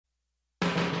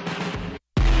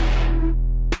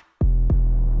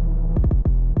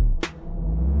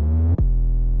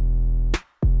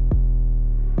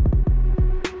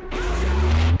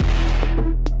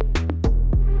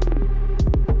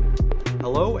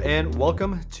and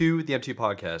welcome to the MT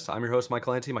Podcast. I'm your host,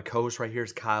 Michael Ante. My co-host right here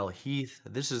is Kyle Heath.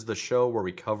 This is the show where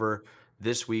we cover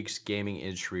this week's gaming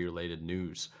industry-related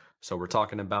news. So we're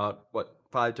talking about,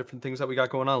 5 different things that we got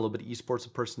going on, a little bit of esports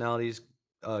and personalities,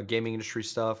 gaming industry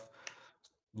stuff,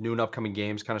 new and upcoming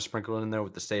games kind of sprinkled in there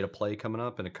with the state of play coming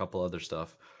up, and a couple other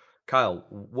stuff. Kyle,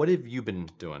 what have you been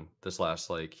doing this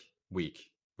last, week?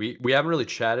 We haven't really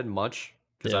chatted much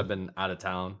because Yeah, I've been out of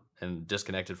town and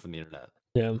disconnected from the internet.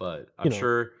 yeah. But You I'm know,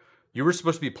 sure you were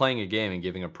supposed to be playing a game and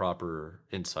giving a proper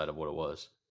insight of what it was.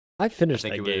 I I finished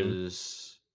think it that game.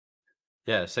 was,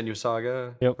 yeah, Senua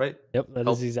Saga, Yep, right? yep. That is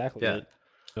Help. exactly Yeah. it.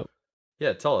 Yep.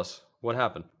 Yeah, tell us what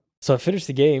happened. So I finished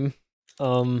the game.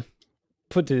 Um,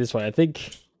 Put it this way, I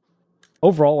think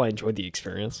overall I enjoyed the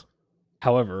experience.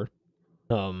 However,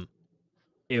 um,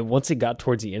 once it got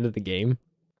towards the end of the game,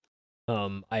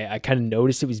 I kind of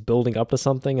noticed it was building up to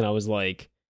something, and I was like,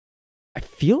 I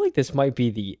feel like this might be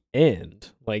the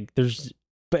end.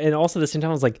 And also at the same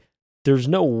time, I was like, there's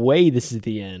no way this is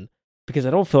the end because I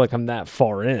don't feel like I'm that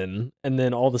far in. And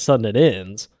then all of a sudden it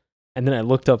ends. And then I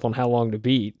looked up on how long to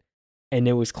beat, and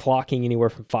it was clocking anywhere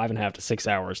from 5.5 to 6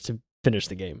 hours to finish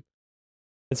the game.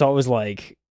 And so I was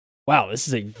like, wow, this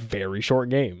is a very short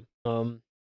game.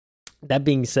 That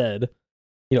being said,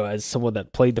 as someone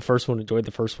that played the first one, enjoyed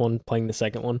the first one, playing the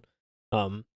second one,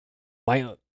 um,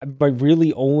 my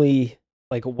really only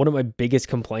one of my biggest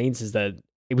complaints is that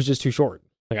it was just too short.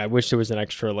 Like I wish there was an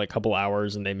extra couple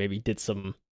hours and they maybe did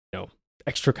some,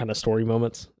 extra kind of story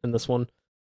moments in this one.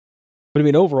 But I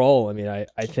mean overall,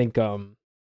 I think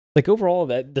overall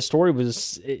that the story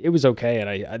was it was okay, and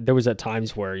I there was at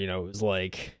times where it was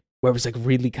where it was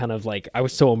really kind of I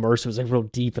was so immersed, it was real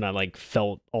deep, and I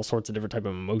felt all sorts of different type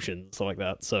of emotions and stuff like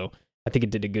that. So I think it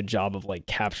did a good job of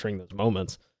capturing those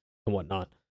moments and whatnot.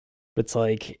 But it's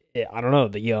I don't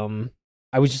know,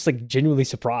 I was just genuinely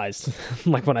surprised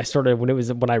when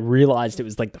I realized it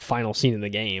was the final scene in the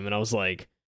game, and I was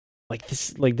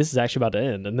this is actually about to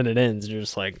end, and then it ends and you're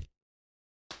just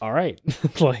all right.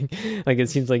 It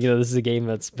seems this is a game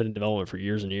that's been in development for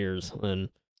years and years, and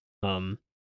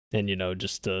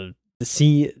just to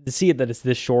see it that it's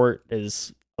this short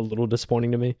is a little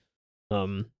disappointing to me.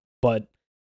 But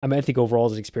I think overall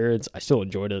as an experience, I still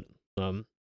enjoyed it.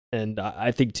 And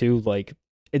I think too,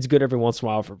 it's good every once in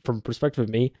a while. From perspective of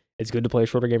me, it's good to play a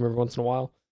shorter game every once in a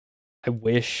while. I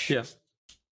wish. Yeah.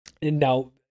 And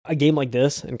now a game like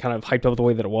this, and kind of hyped up the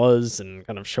way that it was, and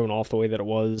kind of shown off the way that it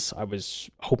was, I was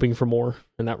hoping for more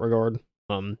in that regard.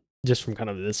 Just from kind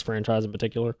of this franchise in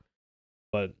particular.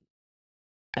 But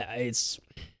it's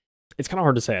kind of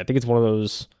hard to say. I think it's one of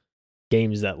those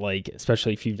games that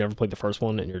especially if you've never played the first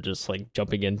one and you're just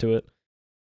jumping into it,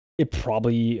 it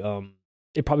probably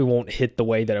won't hit the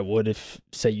way that it would if,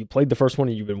 say, you played the first one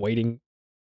and you've been waiting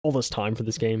all this time for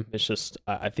this game. It's just,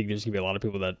 I think there's gonna be a lot of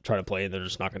people that try to play and they're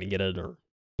just not gonna get it, or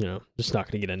just not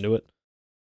gonna get into it.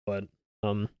 But I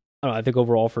don't know, I think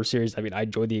overall for a series, I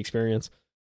enjoyed the experience.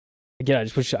 Again,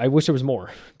 I wish there was more,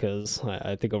 because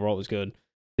I think overall it was good.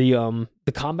 The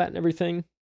combat and everything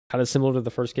kind of similar to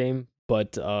the first game,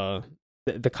 but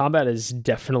the combat is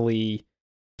definitely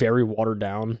very watered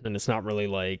down, and it's not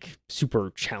really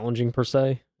super challenging per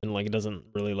se, and it doesn't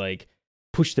really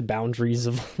push the boundaries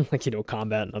of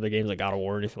combat in other games like God of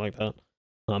War or anything like that.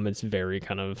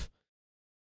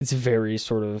 It's very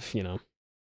sort of I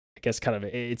guess kind of,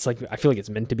 it's I feel like it's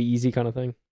meant to be easy kind of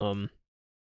thing. And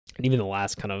even the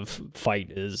last kind of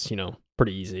fight is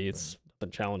pretty easy. It's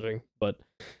nothing challenging, but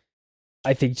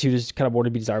I think too there's kind of more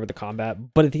to be desired with the combat.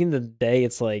 But at the end of the day,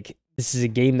 it's this is a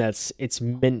game it's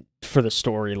meant for the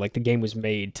story. The game was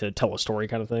made to tell a story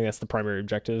kind of thing. That's the primary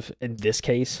objective. In this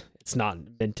case, it's not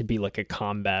meant to be a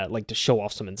combat, to show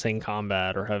off some insane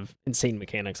combat or have insane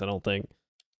mechanics, I don't think.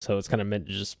 So it's kind of meant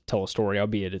to just tell a story,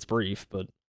 albeit it's brief, but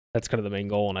that's kind of the main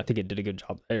goal, and I think it did a good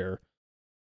job there.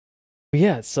 But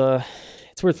yeah, it's a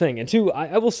weird thing. And two,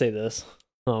 I will say this.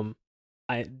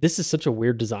 This is such a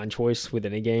weird design choice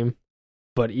within a game,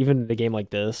 but even in a game like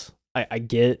this, I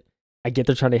get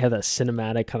they're trying to have that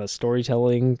cinematic kind of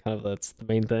storytelling, kind of that's the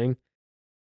main thing.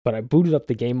 But I booted up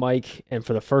the game mic, and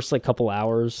for the first couple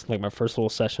hours, my first little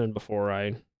session before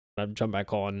I jump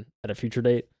back on at a future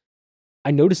date,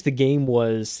 I noticed the game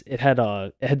it had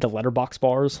the letterbox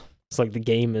bars. It's the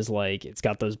game is it's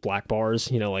got those black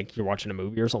bars, like you're watching a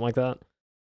movie or something like that.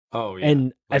 Oh, yeah.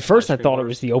 And at first I thought it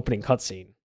was the opening cutscene.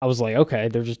 I was okay,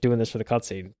 they're just doing this for the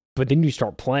cutscene. But then you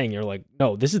start playing, you're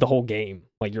no, this is the whole game.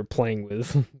 You're playing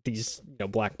with these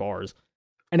black bars.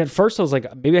 And at first I was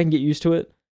maybe I can get used to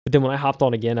it. But then when I hopped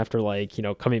on again after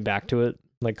coming back to it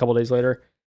a couple days later,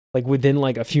 like within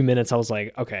like a few minutes, I was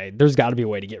like, okay, there's got to be a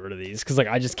way to get rid of these because like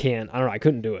I just can't. I don't know. I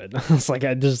couldn't do it. It's like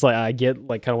I get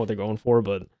like kind of what they're going for,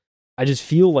 but I just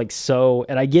feel like so,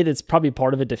 and I get it's probably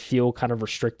part of it to feel kind of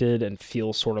restricted and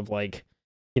feel sort of like,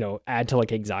 add to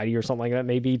like anxiety or something like that,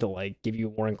 maybe to like give you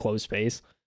a more enclosed space.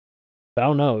 But I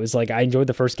don't know. It's like I enjoyed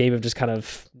the first game of just kind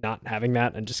of not having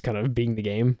that and just kind of being the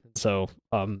game. So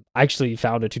I actually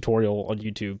found a tutorial on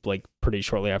YouTube like pretty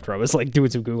shortly after I was like doing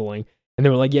some Googling. And they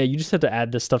were like, yeah, you just have to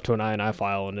add this stuff to an INI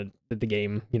file and the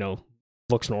game,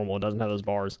 looks normal. It doesn't have those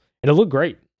bars. And it looked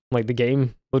great. Like the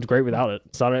game looked great without it.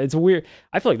 So it's a weird,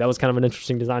 I feel like that was kind of an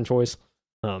interesting design choice.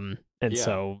 And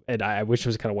I wish there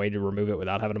was kind of a way to remove it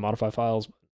without having to modify files.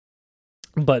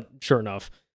 But sure enough,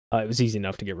 it was easy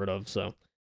enough to get rid of. So,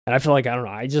 and I feel like, I don't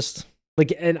know, I just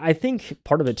like, and I think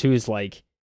part of it too is like,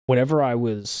 whenever I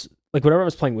was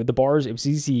playing with the bars, it was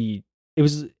easy.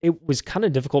 It was kind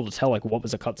of difficult to tell like what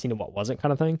was a cutscene and what wasn't,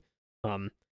 kind of thing.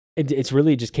 It's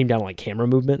really just came down to like camera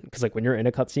movement, because like when you're in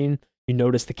a cutscene, you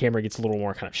notice the camera gets a little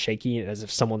more kind of shaky as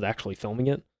if someone's actually filming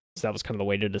it. So that was kind of the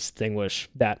way to distinguish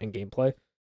that in gameplay.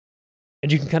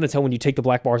 And you can kind of tell when you take the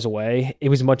black bars away, it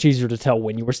was much easier to tell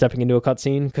when you were stepping into a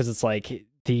cutscene, because it's like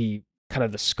the kind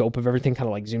of the scope of everything kind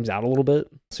of like zooms out a little bit.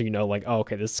 So like, oh,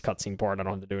 okay, this is cutscene part, I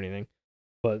don't have to do anything.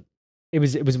 But it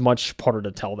was much harder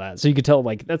to tell that. So you could tell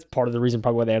like that's part of the reason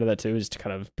probably why they added that too, is to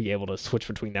kind of be able to switch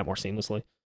between that more seamlessly.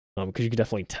 Because you could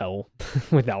definitely tell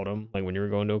without them, like when you were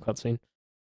going to a cutscene.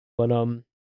 But I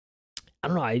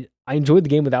don't know. I enjoyed the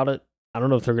game without it. I don't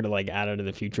know if they're gonna like add it in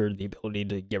the future, the ability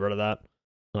to get rid of that,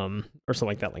 or something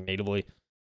like that, like natively.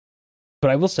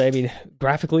 But I will say, I mean,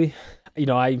 graphically,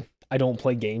 I don't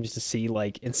play games to see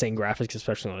like insane graphics,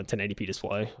 especially on a 1080p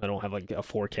display. I don't have like a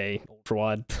 4K ultra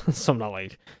wide, so I'm not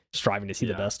like striving to see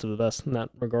the best of the best in that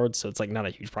regard. So it's like not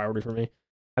a huge priority for me.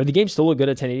 I mean, the game still look good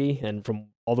at 1080, and from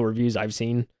all the reviews I've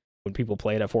seen, when people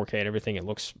play it at 4K and everything, it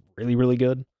looks really, really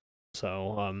good.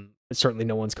 So certainly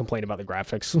no one's complaining about the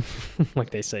graphics. Like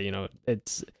they say,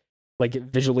 it's like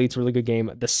visually it's a really good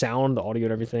game. The sound, the audio,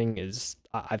 and everything is.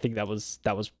 I think that was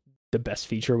the best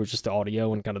feature, was just the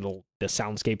audio and kind of the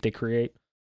soundscape they create.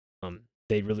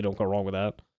 They really don't go wrong with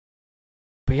that.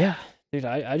 But yeah, dude,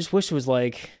 I just wish it was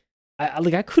like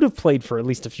I could have played for at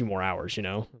least a few more hours,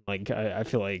 Like I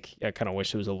feel like I kind of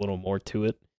wish there was a little more to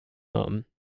it.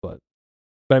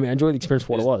 But I mean, I enjoyed the experience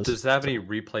for what it was. Does it have any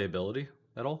replayability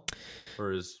at all,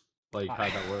 or is like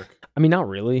how'd that work? I mean, not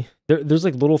really. There's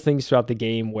like little things throughout the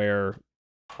game where,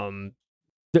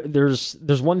 there's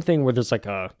one thing where there's like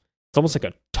it's almost like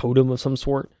a totem of some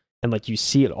sort, and like you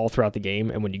see it all throughout the game,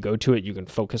 and when you go to it, you can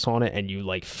focus on it, and you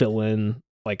like fill in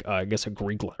like I guess a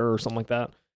Greek letter or something like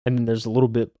that, and then there's a little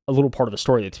part of the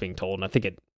story that's being told, and I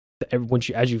think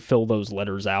as you fill those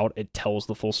letters out, it tells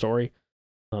the full story,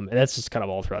 and that's just kind of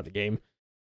all throughout the game.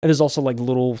 And there's also like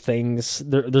little things.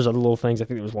 There's other little things. I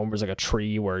think there was one where there's like a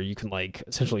tree where you can like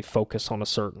essentially focus on a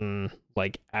certain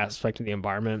like aspect of the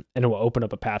environment, and it will open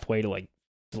up a pathway to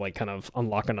like kind of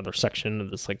unlock another section of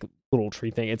this like little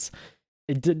tree thing. It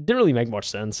didn't really make much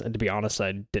sense, and to be honest,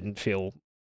 I didn't feel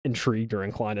intrigued or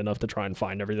inclined enough to try and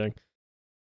find everything.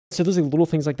 So there's like little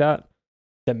things like that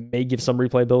may give some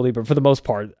replayability, but for the most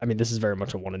part, I mean, this is very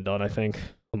much a one and done, I think,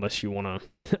 unless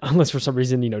for some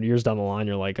reason, years down the line,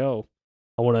 you're like, oh,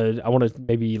 I want to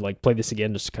maybe like play this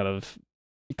again, just kind of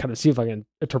see if I can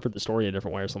interpret the story a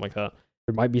different way or something like that.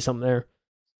 There might be something there,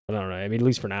 but I don't know. I mean, at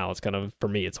least for now, it's kind of, for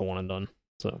me, it's a one and done.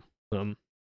 So, yeah,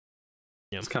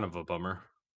 it's kind of a bummer.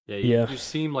 Yeah, you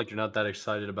seem like you're not that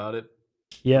excited about it.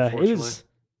 Yeah, it was.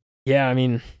 Yeah, I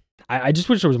mean, I just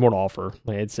wish there was more to offer.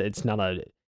 Like, it's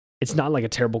not like a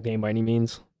terrible game by any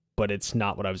means, but it's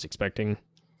not what I was expecting,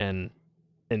 and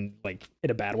like in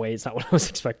a bad way, it's not what I was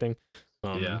expecting.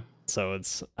 So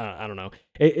it's I don't know.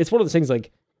 It's one of those things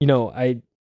like, I know I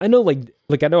know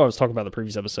I was talking about the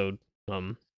previous episode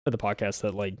of the podcast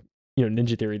that like,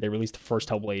 Ninja Theory, they released the first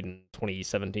Hellblade in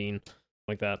 2017,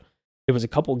 like that. There was a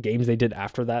couple games they did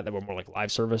after that were more like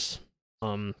live service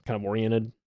kind of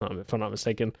oriented, if I'm not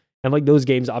mistaken. And like those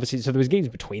games, obviously, so there was games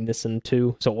between this and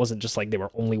 2, so it wasn't just like they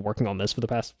were only working on this for the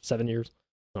past 7 years.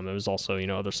 It was also,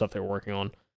 other stuff they were working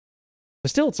on. But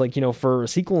still, it's like, for a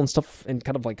sequel and stuff, and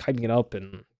kind of like hyping it up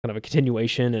and kind of a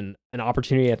continuation and an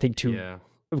opportunity, I think, to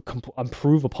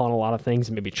improve upon a lot of things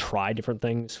and maybe try different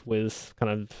things with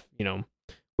kind of,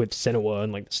 with Senua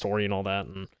and like the story and all that.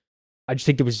 And I just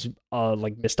think there was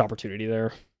like missed opportunity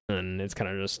there. And it's kind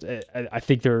of just, I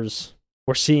think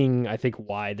we're seeing, I think,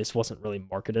 why this wasn't really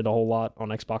marketed a whole lot on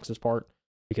Xbox's part,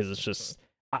 because it's just,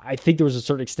 I think there was a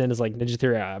certain extent as like Ninja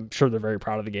Theory, I'm sure they're very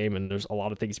proud of the game and there's a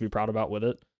lot of things to be proud about with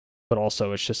it. But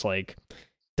also, it's just like,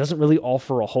 doesn't really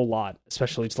offer a whole lot,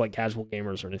 especially to like casual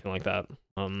gamers or anything like that.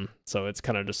 So it's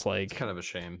kind of just It's like, kind of a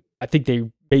shame. I think they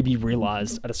maybe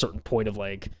realized at a certain point of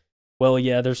like, well,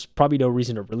 yeah, there's probably no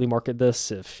reason to really market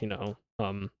this if,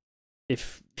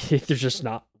 if if there's just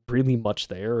not really much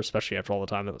there, especially after all the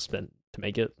time that was spent to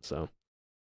make it. So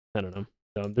I don't know.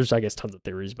 There's, I guess, tons of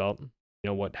theories about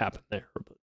what happened there,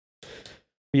 but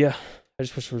yeah, I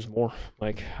just wish there was more.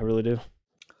 Like, I really do.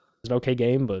 It's an okay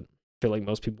game, but I feel like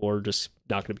most people are just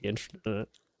not going to be interested in it.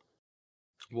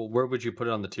 Well, where would you put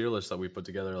it on the tier list that we put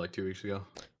together like 2 weeks ago?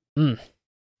 Mm,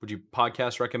 Would you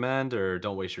podcast recommend or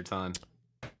don't waste your time?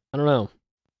 I don't know.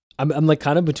 I'm like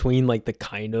kind of between like the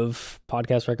kind of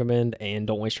podcast recommend and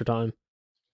don't waste your time.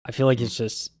 I feel like Mm. it's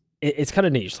just it's kind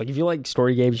of niche. Like if you like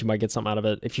story games, you might get something out of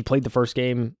it. If you played the first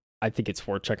game, I think it's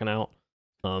worth checking out.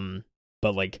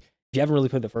 But like if you haven't really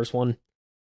played the first one,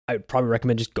 I would probably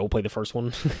recommend just go play the first one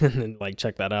and then like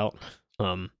check that out.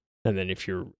 And then if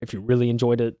you really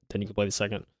enjoyed it, then you can play the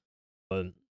second. But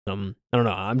I don't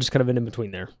know. I'm just kind of in between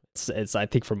there. It's I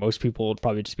think for most people it'd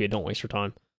probably just be a don't waste your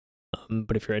time.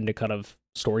 But if you're into kind of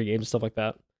story games and stuff like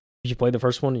that, if you played the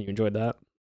first one and you enjoyed that,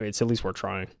 it's at least worth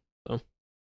trying. So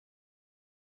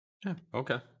Yeah.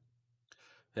 Okay.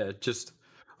 Yeah. Just,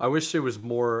 I wish it was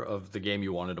more of the game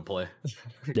you wanted to play.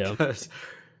 yeah, Because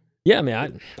yeah. I mean,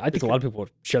 it, I think it's a lot good. of people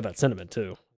share that sentiment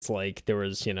too. It's like there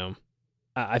was,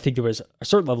 I think there was a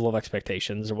certain level of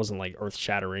expectations. There wasn't like earth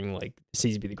shattering, like this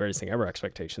needs to be the greatest thing ever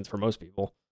expectations for most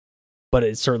people, but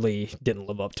it certainly didn't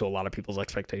live up to a lot of people's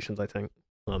expectations, I think.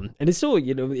 And it's still,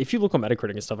 if you look on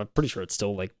Metacritic and stuff, I'm pretty sure it's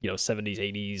still like, 70s,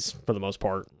 80s for the most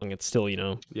part. Like it's still,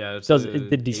 Yeah. It's it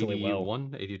did decently well.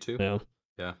 81, 82. Yeah.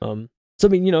 Yeah. So I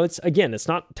mean, it's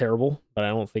not terrible, but I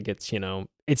don't think it's,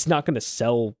 it's not going to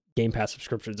sell Game Pass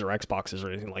subscriptions or Xboxes or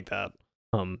anything like that.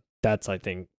 That's I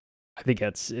think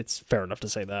it's fair enough to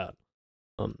say that.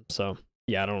 So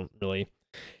yeah, I don't really.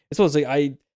 It's mostly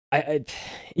I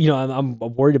I'm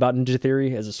worried about Ninja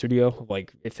Theory as a studio,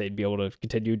 like if they'd be able to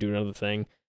continue doing another thing.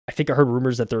 I think I heard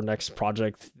rumors that their next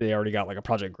project they already got like a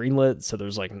project greenlit, so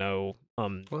there's like no Well,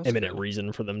 that's imminent good.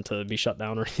 reason for them to be shut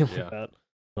down or anything like Yeah. that.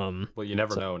 Well, you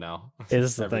never So know now.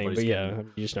 it's the thing, Everybody's but getting yeah,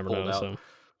 you just never pulled know. out. So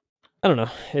I don't know.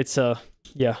 It's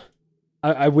yeah.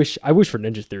 I wish for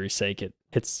Ninja Theory's sake it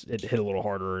hit a little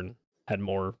harder and had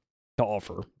more to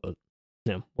offer, but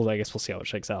yeah, well I guess we'll see how it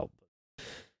shakes out.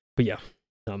 But yeah,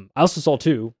 I also saw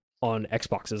too on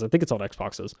Xboxes. I think it's on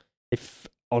Xboxes. If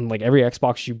on like every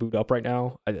Xbox you boot up right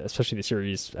now, especially the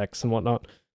Series X and whatnot,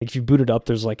 like if you boot it up,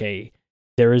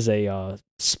 there is a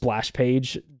splash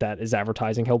page that is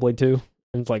advertising Hellblade 2.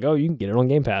 And it's like, oh, you can get it on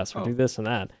Game Pass or do this and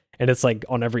that. And it's like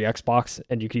on every Xbox,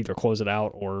 and you can either close it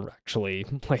out or actually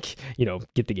like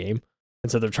get the game.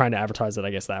 And so they're trying to advertise it, I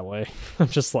guess, that way. I'm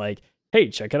just like, hey,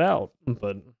 check it out.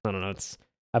 But I don't know.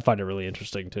 I find it really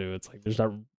interesting too. It's like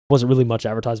wasn't really much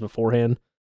advertised beforehand,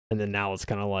 and then now it's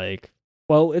kind of like,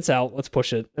 well, it's out. Let's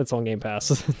push it. It's on Game Pass.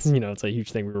 It's a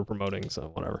huge thing we were promoting.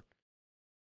 So whatever.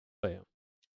 But yeah,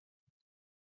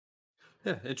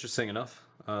 Yeah, interesting enough.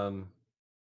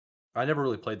 I never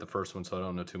really played the first one, so I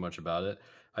don't know too much about it.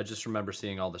 I just remember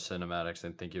seeing all the cinematics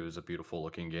and think it was a beautiful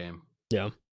looking game. yeah,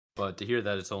 But to hear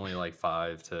that it's only like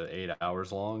 5 to 8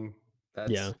 hours long, yeah.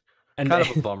 that's And kind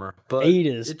of a bummer. But 8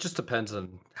 is it just depends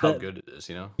on how that. good it is,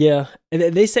 you know? Yeah, and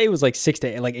they say it was like 6 to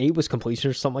 8, like 8 was completion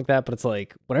or something like that. But it's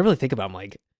like when I really think about, it, I'm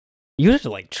like, you have to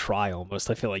like try almost.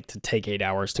 I feel like to take 8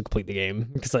 hours to complete the game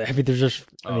because I mean, there's just,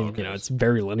 Oh, okay. it's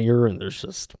very linear and there's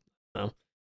just,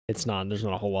 there's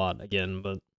not a whole lot again.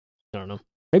 But I don't know.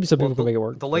 Maybe some Well, people can make it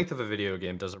work. the But length of a video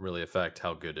game doesn't really affect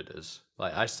how good it is.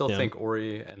 Like, I still yeah, think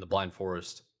Ori and the Blind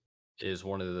Forest is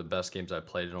one of the best games I've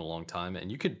played in a long time,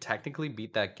 and you could technically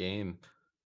beat that game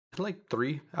in like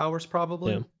 3 hours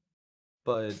probably. yeah,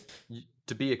 But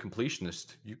to be a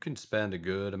completionist, you can spend a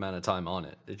good amount of time on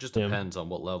it. It just yeah, depends on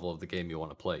what level of the game you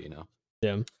want to play, you know?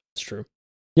 yeah. It's true.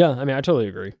 Yeah, I mean, I totally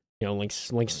agree. Links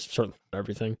certainly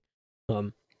everything.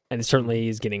 And it Mhm. certainly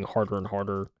is getting harder and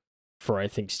harder for I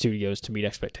think studios to meet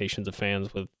expectations of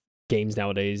fans with games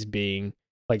nowadays being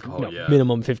like Oh, yeah.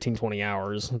 minimum 15-20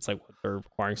 hours. It's like what they're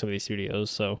requiring some of these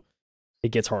studios, so it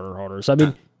gets harder and harder. So I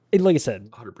mean, like I said,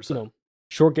 100%.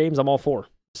 short games I'm all for,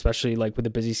 especially like with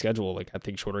a busy schedule. Like I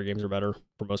think shorter games are better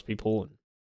for most people.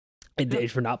 And Yeah,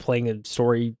 if you're not playing a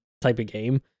story type of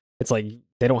game, it's like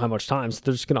they don't have much time, so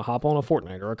they're just gonna hop on a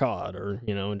Fortnite or a COD or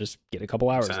and just get a couple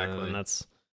hours in, and exactly. that's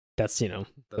those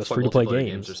That's why free to play multiplayer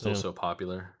games are games. still so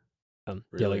popular, Yeah, like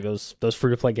really. those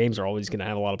free to play games are always gonna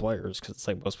have a lot of players because it's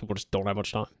like most people just don't have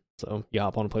much time, so you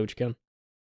hop on and play what you can.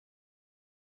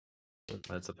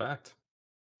 That's a fact.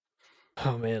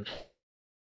 Oh man,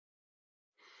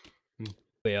 Mm.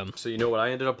 but, So you know what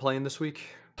I ended up playing this week?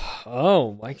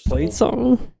 Oh, Mike played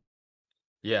something?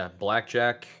 Yeah,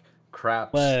 blackjack,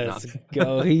 craps. Let's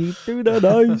go. He threw the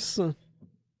dice.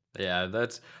 Yeah,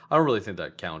 that's. I don't really think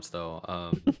that counts though.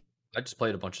 I just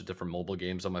played a bunch of different mobile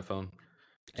games on my phone.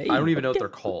 I don't Hey, even know what okay, they're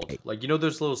called. okay. Like, you know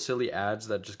those little silly ads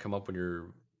that just come up when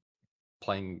you're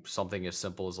playing something as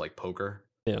simple as like poker,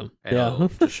 Yeah. and Yeah. it'll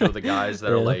just show the guys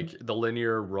that are Yeah. like the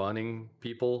linear running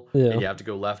people, and Yeah. you have to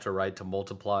go left or right to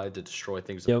multiply to destroy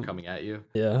things that are Yep. coming at you.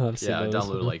 Yeah, I've seen Yeah, I those.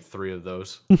 downloaded like 3 of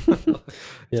those. Yeah.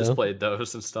 Just played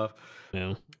those and stuff.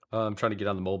 Yeah. I'm trying to get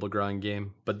on the mobile grind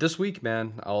game. But this week,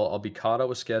 man, I'll be caught up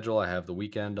with schedule. I have the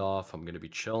weekend off. I'm gonna be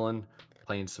chilling,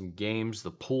 playing some games.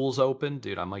 The pool's open,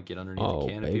 dude. I might get underneath the Oh,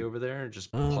 canopy baby. over there and just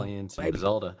Oh, playing some baby.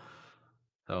 Zelda.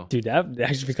 So Dude, that'd actually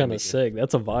be it's gonna kind be of good. sick.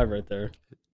 That's a vibe right there.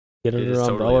 Get It under an is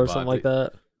totally umbrella a or something vibe. like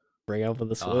that. Bring out for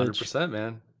the Switch. 100%,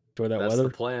 man. Enjoy that That's the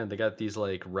weather. plan. They got these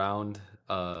like round,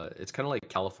 it's kind of like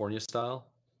California style,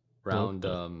 round,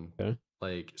 Okay. Okay.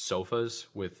 like sofas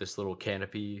with this little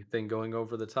canopy thing going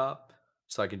over the top,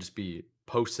 so I can just be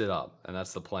posted up, and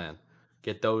that's the plan.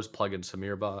 Get those, plug in some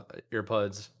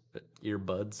earbuds,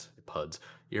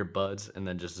 and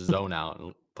then just zone out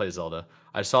and play Zelda.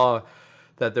 I saw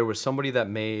that there was somebody that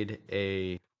made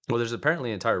a well, there's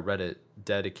apparently an entire Reddit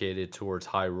dedicated towards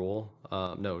Hyrule.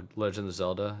 No, Legend of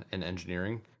Zelda and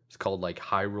engineering. It's called like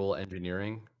Hyrule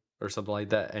Engineering or something like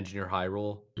that. Engineer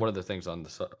Hyrule. One of the things on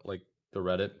like the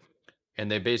Reddit, and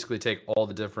they basically take all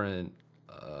the different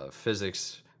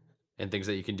physics and things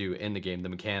that you can do in the game, the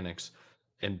mechanics,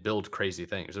 and build crazy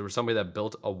things. There was somebody that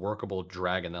built a workable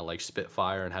dragon that like spit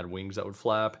fire and had wings that would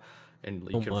flap, and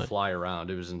you Oh could my. fly around.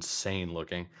 It was insane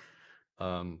looking.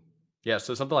 Um, yeah,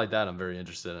 so something like that I'm very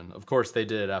interested in. Of course, they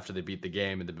did it after they beat the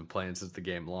game, and they've been playing since the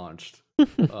game launched.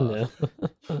 Uh,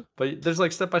 Yeah. but there's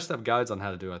like step-by-step guides on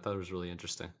how to do it. I thought it was really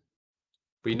interesting.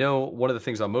 But you know, one of the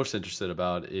things I'm most interested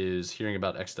about is hearing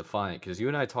about XDefiant, because you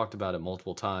and I talked about it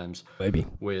multiple times Baby.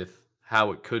 with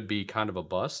how it could be kind of a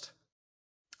bust.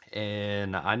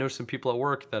 And I know some people at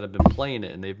work that have been playing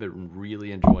it and they've been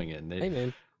really enjoying it. And Hey they,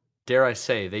 man. dare I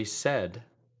say, they said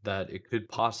that it could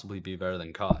possibly be better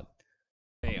than COD.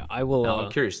 Hey, I will Now,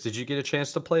 I'm curious, did you get a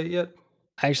chance to play it yet?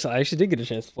 I actually did get a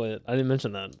chance to play it. I didn't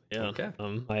mention that. Yeah. Okay.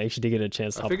 I actually did get a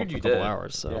chance to I hop figured up for you a couple did.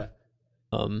 hours. So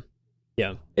Yeah.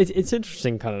 yeah. It's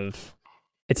interesting kind of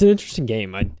it's an interesting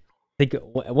game. I think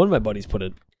one of my buddies put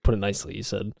it nicely. He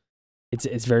said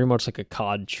it's very much like a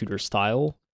COD shooter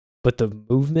style, but the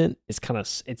movement is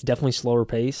it's definitely slower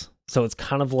pace. So it's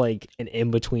kind of like an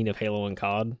in between of Halo and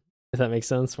COD, if that makes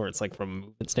sense, where it's like from a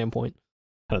movement standpoint,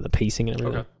 kind of the pacing and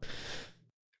everything. Okay.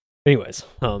 Anyways,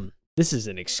 this is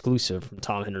an exclusive from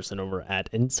Tom Henderson over at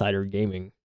Insider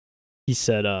Gaming. He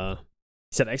said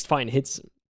XDefiant hits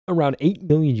around 8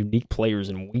 million unique players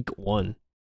in week 1.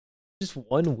 Just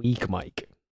 1 week, Mike.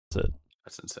 That's it.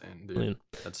 That's insane, dude. Man.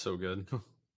 That's so good.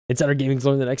 Insider Gaming's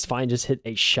learned that XDefiant just hit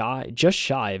just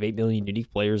shy of 8 million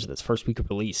unique players in its first week of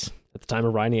release. At the time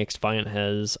of writing, XDefiant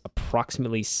has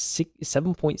approximately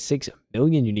 7.6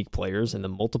 million unique players, and the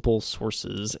multiple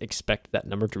sources expect that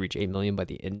number to reach 8 million by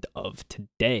the end of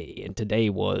today. And today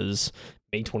was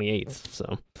May 28th.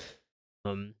 So,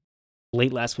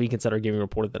 late last week, Insider Gaming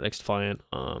reported that XDefiant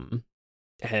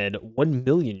had 1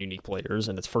 million unique players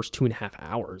in its first 2.5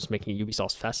 hours, making it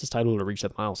Ubisoft's fastest title to reach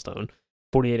that milestone.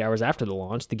 48 hours after the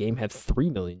launch, the game had 3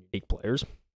 million unique players.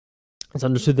 It's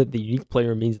understood that the unique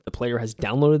player means that the player has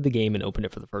downloaded the game and opened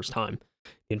it for the first time.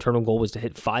 The internal goal was to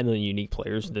hit 5 million unique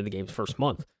players within the game's first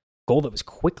month, goal that has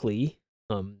quickly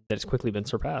been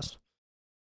surpassed.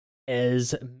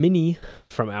 As many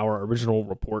from our original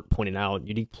report pointed out,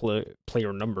 unique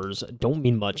player numbers don't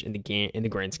mean much in the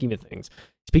grand scheme of things.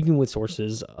 Speaking with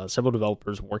sources, several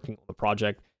developers working on the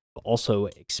project have also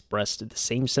expressed the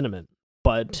same sentiment,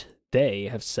 but they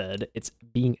have said it's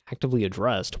being actively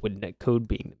addressed, with netcode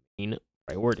being the main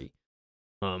priority.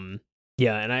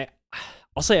 Yeah, and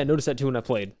I'll say I noticed that too when I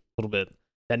played a little bit.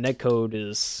 That netcode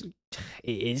is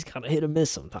kind of hit or miss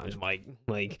sometimes, Mike.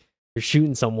 Like, you're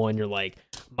shooting someone, you're like,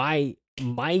 my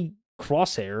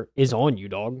crosshair is on you,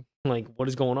 dog. Like, what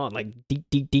is going on? Like,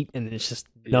 deep, and then it's just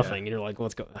nothing, and you're like,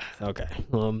 let's go. Okay.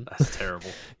 That's terrible.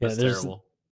 That's terrible.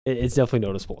 It's definitely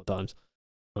noticeable at times.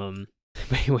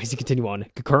 But anyways, to continue on,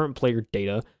 concurrent player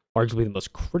data, arguably the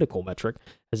most critical metric,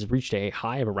 has reached a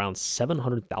high of around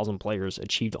 700,000 players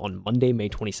achieved on Monday, May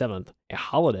 27th, a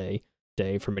holiday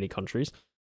day for many countries,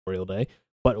 Memorial Day.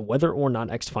 But whether or not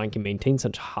XDefiant can maintain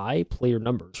such high player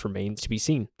numbers remains to be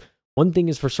seen. One thing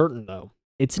is for certain, though,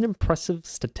 it's an impressive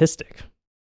statistic.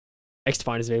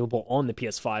 XDefiant is available on the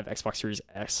PS5, Xbox Series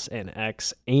S and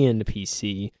X, and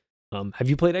PC. Have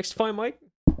you played XDefiant, Mike?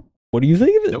 What do you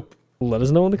think of it? Nope. Let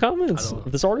us know in the comments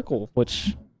of this article,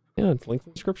 which Yeah, it's linked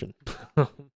in the description. Yeah,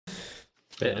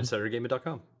 Yeah.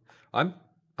 insidergaming.com.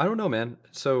 I don't know, man.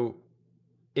 So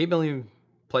 8 million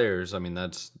players, I mean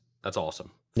that's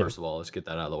awesome. Yeah. First of all, let's get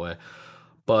that out of the way.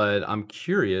 But I'm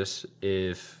curious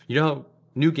if you know how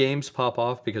new games pop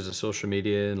off because of social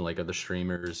media and like other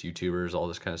streamers, YouTubers, all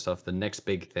this kind of stuff. The next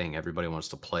big thing, everybody wants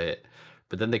to play it,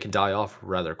 but then they can die off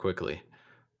rather quickly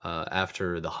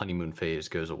after the honeymoon phase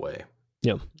goes away.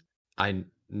 Yeah. I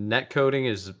net coding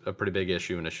is a pretty big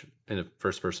issue in a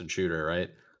first person shooter, right?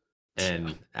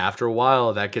 And after a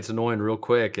while, that gets annoying real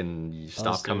quick, and you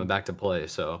stop coming back to play.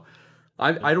 So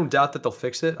I don't doubt that they'll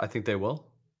fix it. I think they will,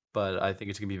 but I think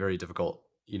it's gonna be very difficult.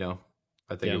 You know,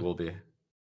 I think it will be.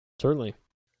 Certainly.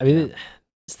 I mean,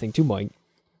 this thing too, Mike.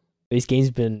 This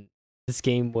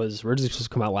game was originally supposed to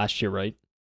come out last year, right?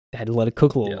 They had to let it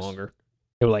cook a little longer.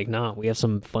 They were like, nah, we have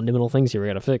some fundamental things here we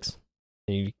gotta fix.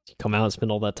 And you come out and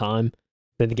spend all that time,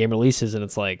 then the game releases, and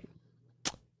it's like,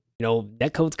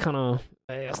 netcode's kind of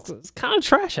it's kind of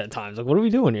trash at times. Like, what are we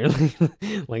doing here?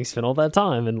 Like, spend all that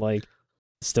time and like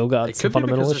still got it some could be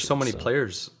fundamental because issues, there's so many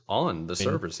players on the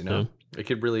servers. You know, it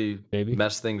could really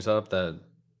mess things up. That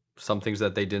some things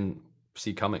that they didn't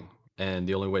see coming, and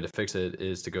the only way to fix it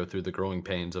is to go through the growing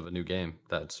pains of a new game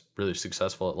that's really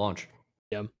successful at launch.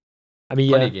 Yeah, I mean,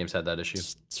 plenty of games had that issue.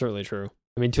 It's certainly true.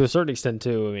 I mean, to a certain extent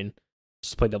too. I mean,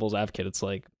 just to play devil's advocate, it's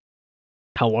like,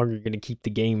 how long are you going to keep the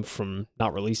game from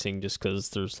not releasing just because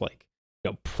there's like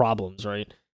problems,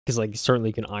 right? Because like you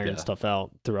certainly can iron stuff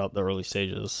out throughout the early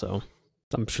stages. So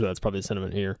I'm sure that's probably the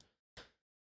sentiment here.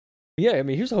 But yeah, I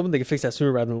mean, here's hoping they can fix that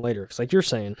sooner rather than later. Because like you're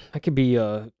saying, that could be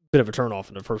a bit of a turnoff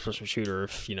in a first-person shooter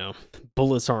if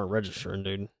bullets aren't registering,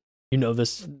 dude. You know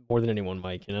this more than anyone,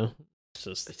 Mike. It's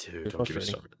just dude, don't get me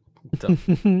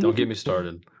started. Don't get me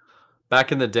started.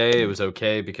 Back in the day, it was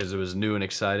okay because it was new and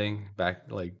exciting.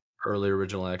 Back like early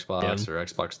original Xbox or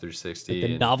Xbox 360.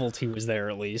 Like the novelty was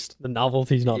there at least. The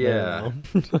novelty's not there now.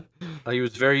 It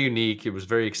was very unique. It was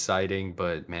very exciting,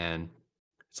 but man,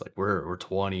 it's like we're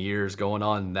 20 years going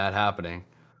on that happening.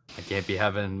 I can't be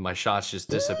having my shots just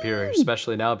disappear,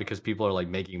 especially now because people are like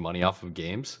making money off of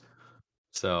games.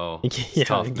 So it's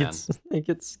tough, man. It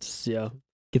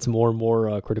gets more and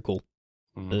more critical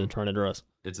trying to address.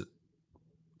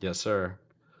 Yes, sir.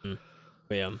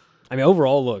 But yeah, I mean,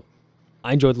 overall, look,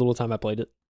 I enjoyed the little time I played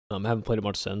it. I haven't played it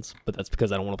much since, but that's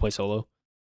because I don't want to play solo.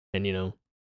 And,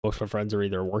 most of my friends are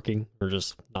either working or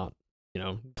just not,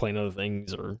 playing other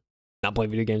things or not playing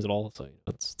video games at all. So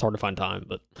it's hard to find time.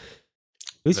 But at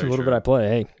least for a little bit I play,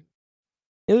 hey,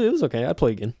 it was okay. I'd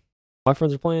play again. My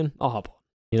friends are playing, I'll hop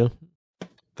on,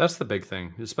 That's the big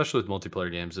thing, especially with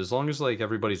multiplayer games. As long as like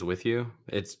everybody's with you,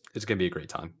 it's gonna be a great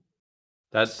time.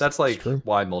 That's like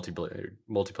why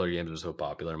multiplayer games are so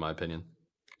popular, in my opinion.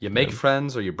 You make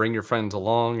friends, or you bring your friends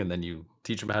along, and then you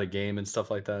teach them how to game and stuff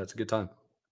like that. It's a good time.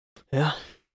 Yeah,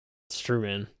 it's true,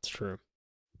 man. It's true.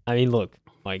 I mean, look,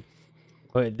 like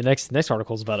the next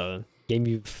article is about a game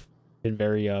you've been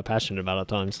very passionate about at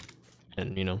times,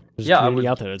 and there's a community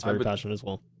out there that's very passionate as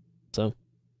well. So,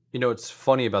 it's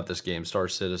funny about this game, Star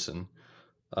Citizen.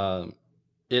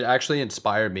 It actually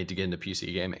inspired me to get into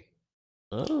PC gaming.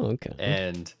 Oh, okay.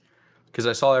 And because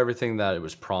I saw everything that it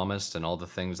was promised and all the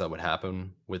things that would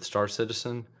happen with Star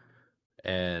Citizen,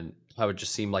 and how it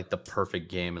just seemed like the perfect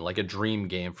game and like a dream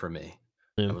game for me.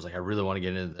 I was like, I really want to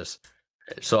get into this.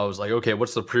 So I was like, okay,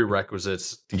 what's the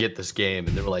prerequisites to get this game?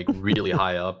 And they were like really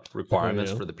high up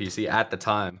requirements for the PC at the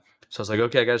time. So I was like,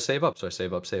 okay, I got to save up. So I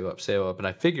save up. And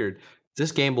I figured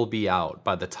this game will be out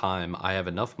by the time I have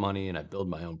enough money and I build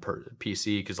my own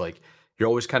PC. Because like you're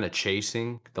always kind of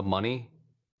chasing the money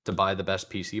to buy the best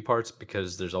PC parts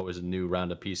because there's always a new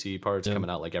round of PC parts coming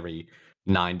out like every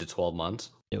 9 to 12 months.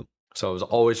 So I was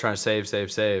always trying to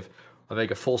save. I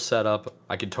make a full setup.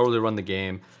 I could totally run the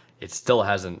game. It still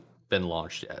hasn't been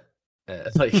launched yet.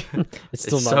 Like it's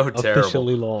still not so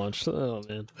officially launched. Oh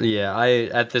man. Yeah,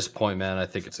 at this point, man, I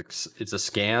think it's a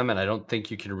scam, and I don't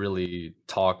think you can really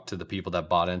talk to the people that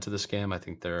bought into the scam. I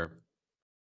think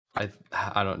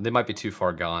I don't. They might be too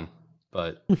far gone,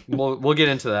 but we'll get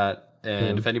into that.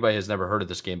 And if anybody has never heard of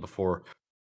this game before,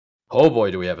 oh boy,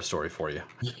 do we have a story for you.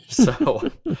 So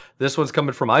this one's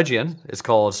coming from IGN. It's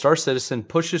called Star Citizen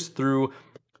pushes through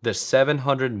the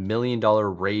 $700 million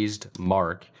raised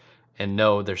mark. And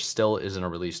no, there still isn't a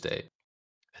release date.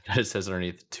 It says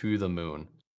underneath, to the moon.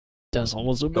 That's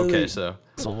almost a movie. Okay, so.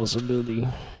 It's almost a movie.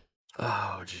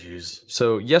 Oh, jeez.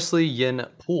 So Yesley Yin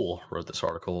Poole wrote this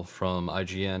article from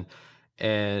IGN.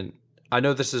 And I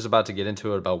know this is about to get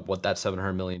into it about what that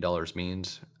 $700 million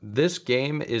means. This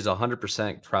game is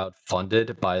 100%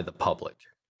 crowdfunded by the public.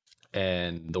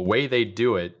 And the way they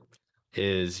do it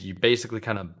is you basically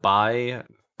kind of buy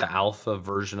the alpha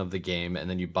version of the game, and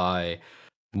then you buy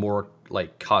more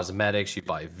like cosmetics, you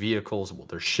buy vehicles, well,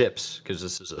 there's ships because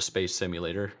this is a space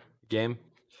simulator game,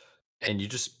 and you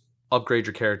just upgrade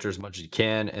your character as much as you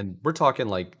can. And we're talking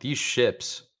like these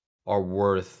ships are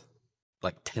worth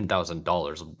like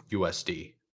 $10,000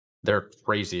 USD. They're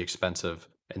crazy expensive,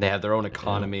 and they have their own Yeah.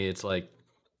 economy. It's like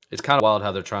it's kind of wild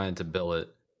how they're trying to bill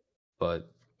it, but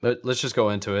let's just go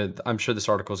into it. I'm sure this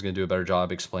article is going to do a better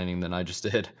job explaining than I just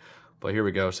did. But here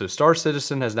we go. So Star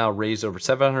Citizen has now raised over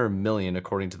 700 million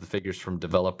according to the figures from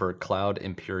developer Cloud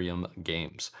Imperium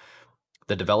Games.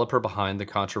 The developer behind the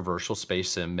controversial space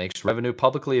sim makes revenue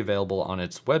publicly available on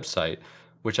its website,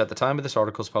 which at the time of this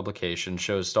article's publication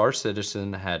shows Star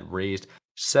Citizen had raised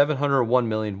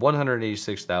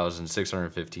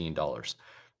 $701,186,615.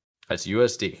 That's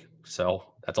USD. So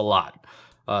that's a lot.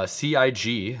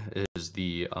 CIG is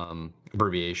the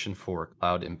abbreviation for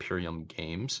Cloud Imperium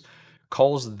Games,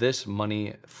 calls this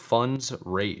money funds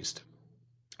raised.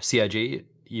 CIG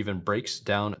even breaks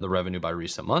down the revenue by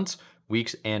recent months,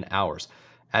 weeks, and hours.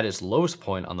 At its lowest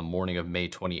point on the morning of May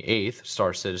 28th,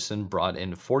 Star Citizen brought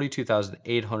in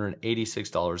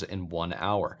 $42,886 in 1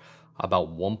 hour,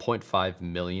 about 1.5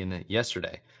 million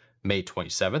yesterday. May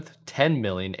 27th,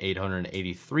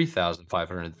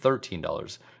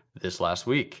 $10,883,513 this last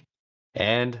week.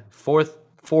 And fourth,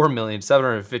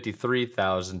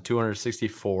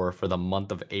 4,753,264 for the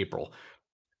month of April.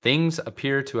 Things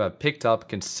appear to have picked up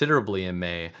considerably in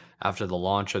May after the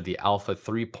launch of the Alpha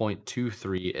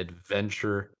 3.23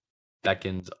 Adventure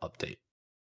Beckons update.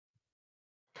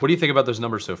 What do you think about those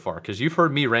numbers so far? Because you've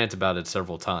heard me rant about it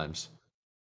several times.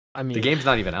 I mean, The game's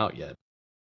not even out yet.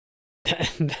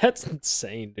 that's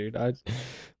insane, dude. I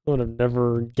would have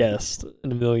never guessed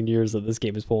in a million years that this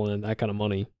game is pulling in that kind of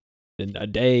money in a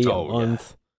day, a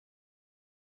month.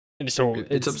 And so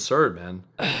It's absurd, man.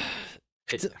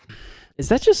 Is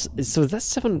that just so? Is that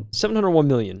 701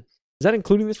 million? Is that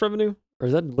including this revenue, or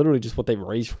is that literally just what they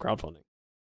raised from crowdfunding?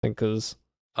 Because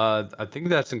I think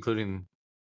that's including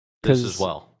this as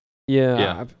well.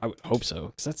 Yeah. I would hope so,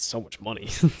 because that's so much money.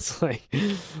 It's like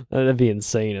that'd be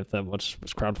insane if that much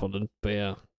was crowdfunded. But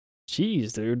yeah,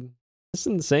 jeez, dude, that's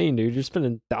insane, dude. You're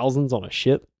spending thousands on a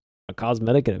ship, a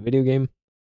cosmetic, and a video game.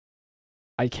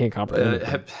 I can't comprehend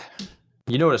it.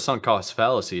 You know what a sunk cost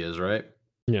fallacy is, right?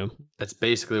 Yeah. That's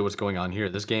basically what's going on here.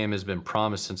 This game has been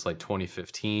promised since like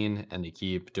 2015, and they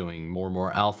keep doing more and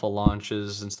more alpha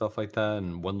launches and stuff like that,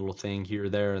 and one little thing here,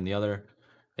 there, and the other.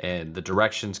 And the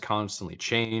directions constantly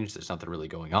change. There's nothing really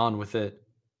going on with it.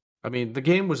 I mean, the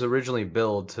game was originally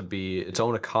built to be its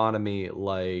own economy,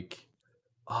 like,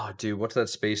 oh, dude, what's that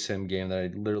space sim game that I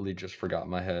literally just forgot in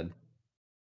my head?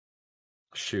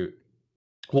 Shoot.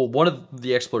 Well, one of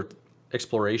the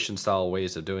exploration style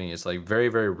ways of doing it is like very,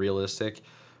 very realistic,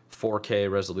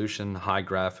 4K resolution, high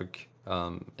graphic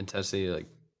intensity, like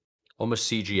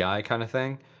almost CGI kind of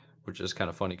thing, which is kind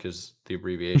of funny because the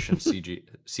abbreviation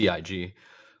CIG.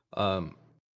 Um,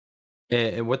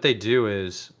 and what they do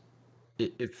is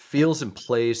it feels and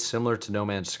plays similar to No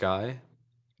Man's Sky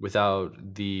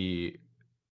without the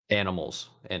animals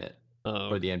in it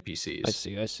or the NPCs. I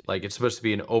see. Like it's supposed to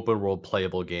be an open world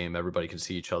playable game. Everybody can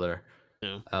see each other.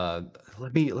 Yeah.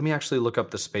 Let me actually look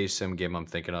up the space sim game I'm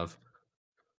thinking of.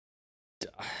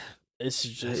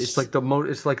 It's like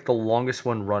the longest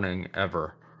one running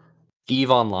ever.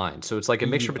 EVE Online. So it's like a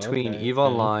mixture between EVE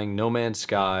Online, No Man's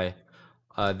Sky.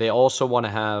 They also want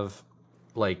to have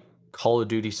like Call of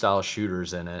Duty style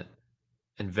shooters in it,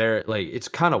 and very like it's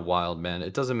kind of wild, man.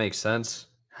 It doesn't make sense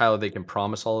how they can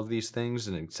promise all of these things,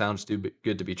 and it sounds too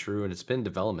good to be true. And it's been in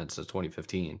development since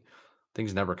 2015.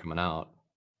 Things never coming out.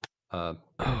 Oh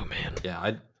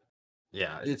man.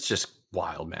 Yeah, it's just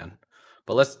wild, man.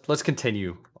 But let's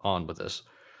continue on with this.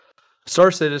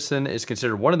 Star Citizen is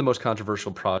considered one of the most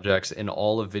controversial projects in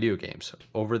all of video games.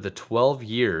 Over the 12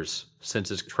 years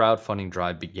since its crowdfunding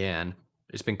drive began,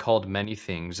 it's been called many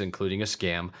things, including a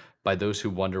scam, by those who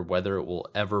wonder whether it will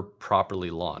ever properly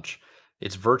launch.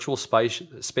 Its virtual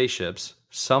spaceships,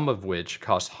 some of which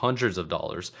cost hundreds of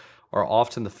dollars, are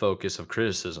often the focus of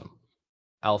criticism.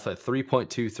 Alpha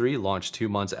 3.23 launched 2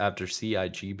 months after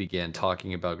CIG began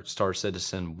talking about Star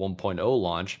Citizen 1.0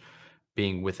 launch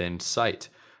being within sight,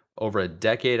 over a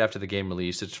decade after the game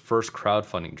released its first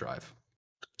crowdfunding drive.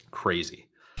 Crazy.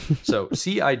 So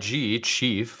CIG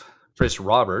chief Chris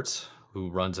Roberts, who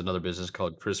runs another business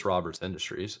called Chris Roberts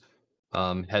Industries,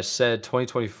 has said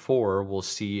 2024 will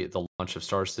see the launch of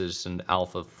Star Citizen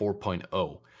Alpha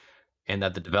 4.0, and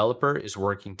that the developer is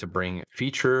working to bring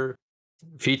features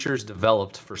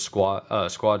developed for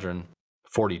Squadron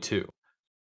 42,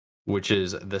 which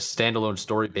is the standalone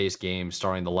story-based game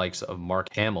starring the likes of Mark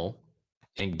Hamill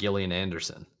and Gillian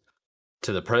Anderson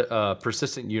to the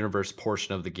persistent universe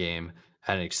portion of the game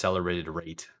at an accelerated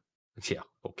rate. Yeah,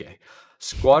 okay.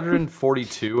 Squadron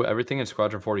 42, everything in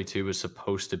Squadron 42 was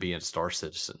supposed to be in Star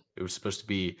Citizen. It was supposed to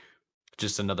be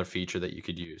just another feature that you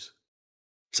could use.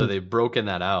 So they've broken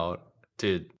that out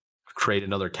to create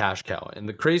another cash cow. And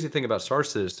the crazy thing about Star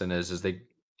Citizen is they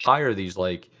hire these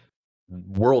like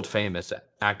world famous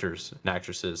actors and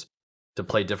actresses to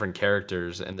play different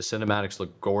characters, and the cinematics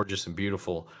look gorgeous and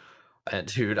beautiful. And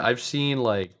dude, I've seen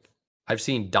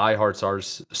diehard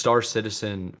Star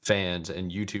Citizen fans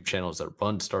and YouTube channels that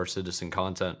run Star Citizen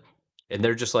content, and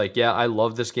they're just like, yeah, I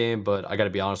love this game, but I got to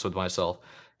be honest with myself,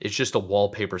 it's just a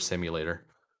wallpaper simulator.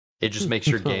 It just makes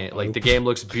your game like the game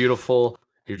looks beautiful.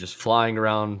 You're just flying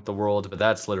around the world, but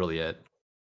that's literally it.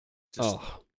 Just,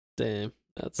 Oh, damn.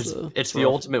 it's the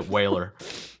ultimate whaler.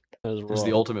 It's the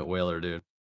rough. ultimate whaler, dude.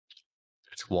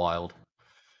 It's wild.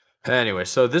 Anyway,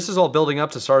 so this is all building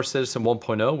up to Star Citizen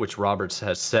 1.0, which Roberts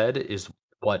has said is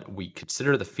what we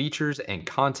consider the features and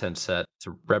content set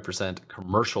to represent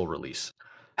commercial release.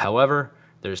 However,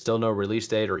 there is still no release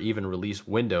date or even release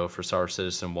window for Star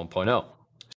Citizen 1.0.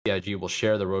 CIG will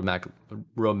share the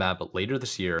roadmap later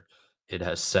this year, it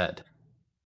has said.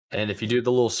 And if you do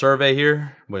the little survey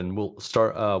here, when will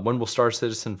Star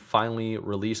Citizen finally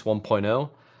release 1.0?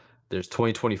 There's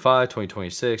 2025,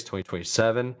 2026,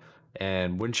 2027,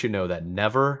 and wouldn't you know that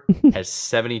Never has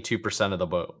 72% of the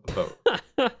vote.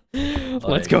 Let's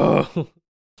Like, go.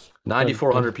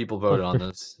 9,400 people voted on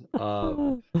this. Dude,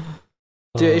 Oh,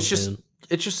 it's just man.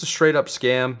 it's just a straight up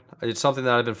scam. It's something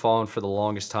that I've been following for the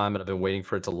longest time, and I've been waiting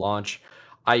for it to launch.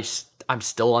 I'm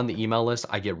still on the email list.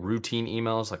 I get routine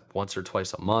emails like once or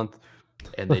twice a month,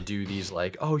 and they do these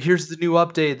like, "Oh, here's the new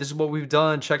update. This is what we've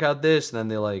done. Check out this." And then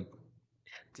they like,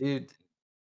 dude,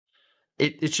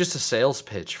 it's just a sales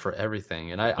pitch for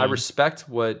everything. And I Mm. respect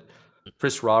what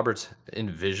Chris Roberts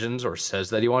envisions or says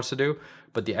that he wants to do,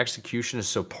 but the execution is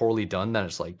so poorly done that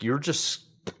it's like you're just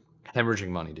hemorrhaging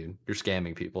money, dude. You're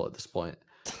scamming people at this point.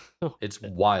 It's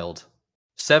wild.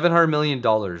 $700 million in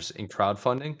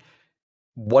crowdfunding.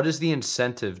 What is the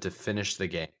incentive to finish the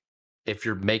game if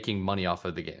you're making money off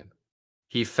of the game?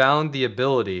 He found the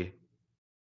ability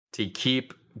to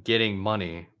keep getting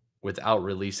money without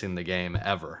releasing the game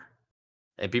ever.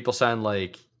 And people sign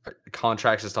like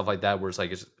contracts and stuff like that where it's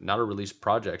like it's not a release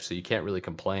project, so you can't really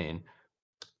complain.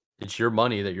 It's your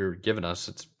money that you're giving us.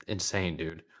 It's insane,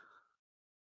 dude.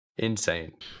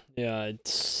 Insane. Yeah,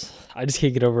 I just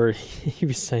can't get over. He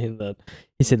was saying that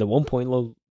he said the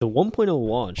 1.0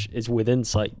 launch is within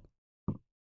sight.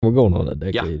 We're going on a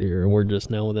decade here, and we're just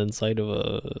now within sight of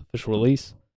a official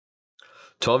release.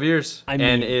 12 years. I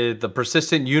mean, and the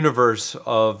persistent universe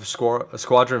of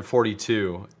Squadron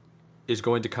 42 is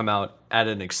going to come out at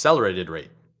an accelerated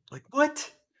rate. Like,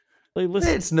 what? like,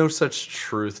 listen, It's no such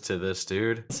truth to this,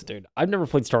 dude. dude, I've never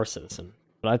played Star Citizen,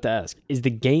 but I have to ask: is the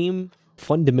game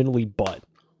fundamentally butt,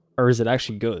 or is it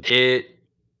actually good?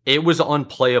 It was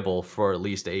unplayable for at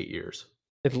least 8 years.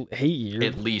 8 years.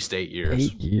 At least 8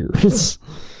 years. 8 years.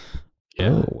 Yeah.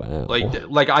 Oh wow.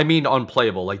 Like I mean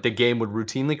unplayable. Like the game would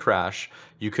routinely crash.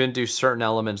 You couldn't do certain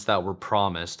elements that were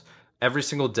promised. Every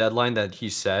single deadline that he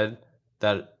said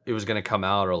that it was going to come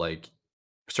out, or like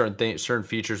certain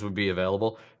features would be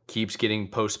available, keeps getting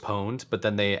postponed, but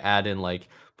then they add in like,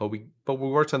 but we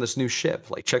worked on this new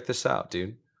ship. Like, check this out,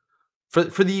 dude. For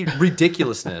the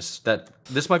ridiculousness that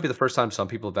this might be the first time some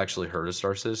people have actually heard of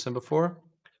Star Citizen before.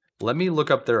 Let me look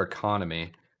up their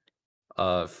economy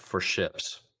for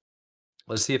ships.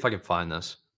 Let's see if I can find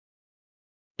this.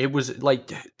 It was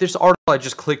like this article I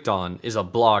just clicked on is a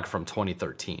blog from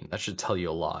 2013. That should tell you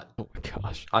a lot. Oh my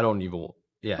gosh. I don't even.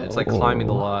 Yeah, it's like climbing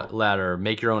the ladder,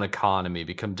 make your own economy,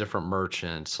 become different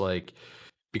merchants, like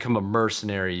become a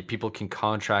mercenary. People can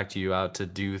contract you out to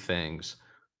do things.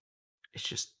 It's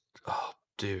just, oh,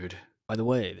 dude. By the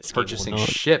way, Purchasing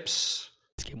ships.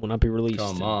 This game will not be released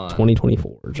Come in on.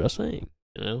 2024. Just saying,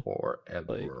 you know.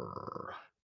 Forever.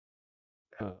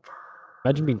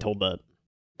 Imagine being told that,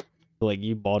 like,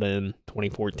 you bought in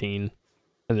 2014,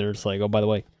 and they're just like, oh, by the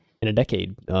way, in a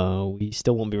decade, we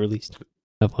still won't be released.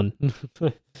 Have fun.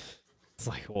 It's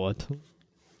like, what?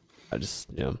 I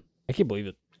can't believe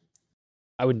it.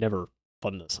 I would never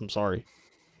fund this. I'm sorry.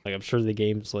 Like, I'm sure the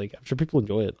game's like, I'm sure people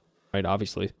enjoy it, right?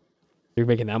 Obviously, you're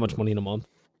making that much money in a month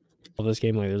of this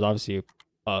game. Like, there's obviously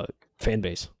a fan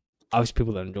base, obviously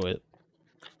people that enjoy it.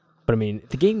 But I mean, if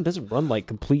the game doesn't run like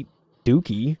complete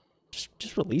dookie,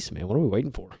 just release it, man. What are we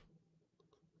waiting for?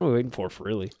 What are we waiting for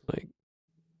really? Like,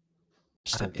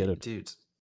 just don't get it, dude.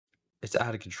 It's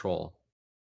out of control.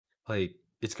 Like,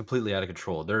 it's completely out of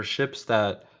control. There are ships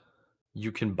that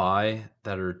you can buy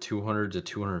that are $200 to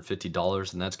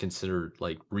 $250, and that's considered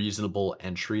like reasonable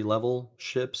entry level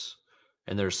ships.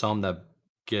 And there's some that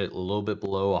get a little bit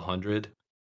below 100.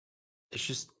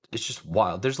 It's just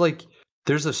wild.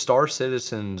 There's a Star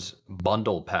Citizens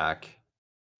bundle pack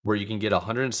where you can get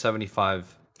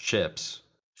 175 ships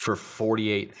for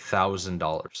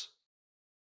 $48,000.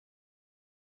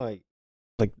 Like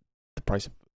like the price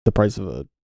of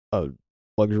a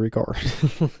luxury car.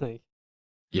 Like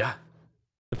Yeah,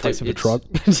 the price of a it's truck.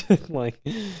 Like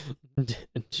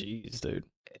jeez, dude.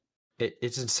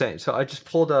 it's insane. So I just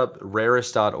pulled up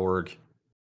rarest.org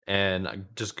and I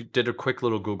just did a quick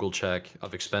little Google check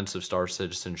of expensive Star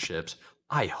Citizen ships.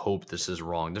 I hope this is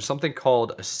wrong. There's something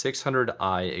called a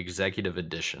 600i Executive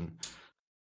Edition.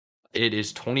 It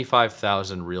is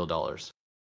 25,000 real dollars.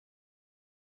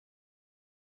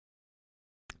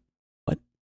 What?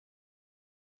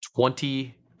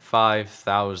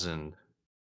 25,000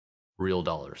 real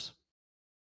dollars.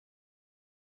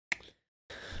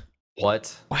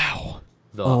 What Wow.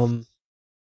 the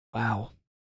Wow.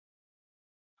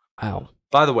 Wow.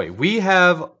 By the way, we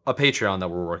have a Patreon that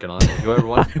we're working on. If you ever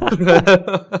want,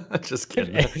 just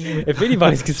kidding. If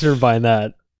anybody's considering buying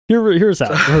that, here's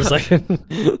out for a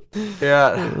second.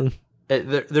 Yeah,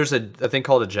 there's a thing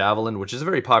called a Javelin, which is a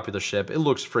very popular ship. It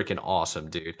looks freaking awesome,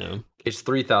 dude. Yeah. It's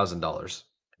 $3,000.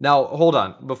 Now, hold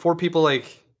on. Before people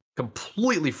like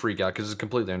completely freak out, because it's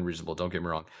completely unreasonable. Don't get me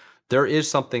wrong. There is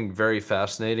something very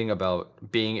fascinating about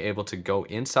being able to go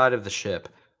inside of the ship,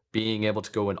 being able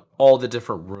to go in all the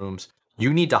different rooms.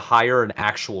 You need to hire an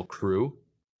actual crew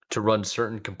to run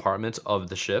certain compartments of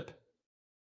the ship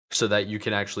so that you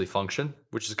can actually function,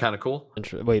 which is kind of cool.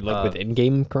 Wait, like with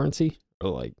in-game currency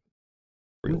or like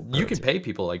real You can currency? pay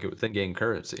people like with in-game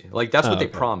currency. Like that's what they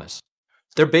Okay. promise.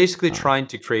 They're basically Oh, trying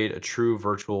to create a true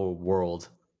virtual world,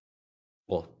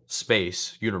 well,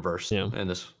 space, universe yeah. in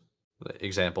this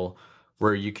example,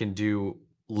 where you can do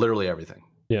literally everything.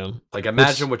 Yeah. Like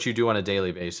imagine what you do on a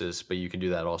daily basis, but you can do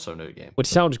that also in a game. Which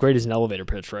sounds great as an elevator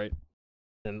pitch, right?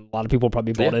 And a lot of people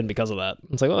probably bought Yeah. in because of that.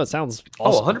 It's like, oh, it sounds Oh,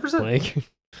 awesome. 100%. Like,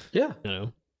 Yeah. you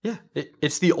know. Yeah.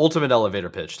 It's the ultimate elevator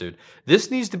pitch, dude. This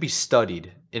needs to be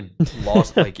studied in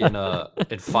laws, like in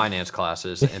finance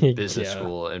classes and business Yeah.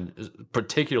 school, and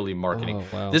particularly marketing.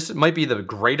 Oh, wow. This might be the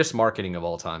greatest marketing of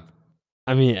all time.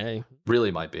 I mean, hey,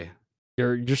 Really might be.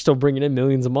 you're still bringing in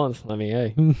millions a month. I mean,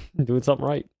 hey, doing something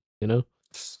right, you know?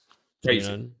 It's You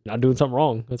crazy. know, not doing something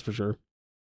wrong, that's for sure.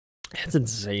 It's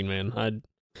insane, man. I'd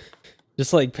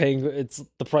just like paying it's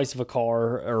the price of a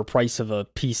car or price of a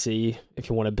PC if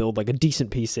you want to build like a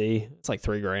decent PC. It's like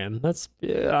 $3,000. That's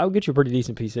I'll get you a pretty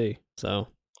decent PC. So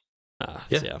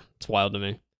Yeah. it's wild to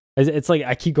me. It's like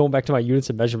I keep going back to my units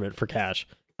of measurement for cash.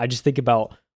 I just think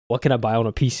about what can I buy on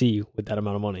a PC with that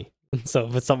amount of money. So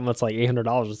if it's something that's like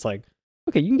 $800, it's like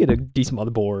okay, you can get a decent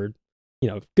motherboard, you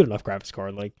know, good enough graphics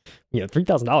card. Like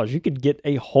 $3,000, you could get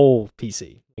a whole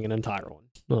PC, like an entire one.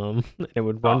 And it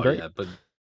would run great. Yeah, but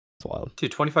It's wild.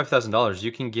 dude, $25,000,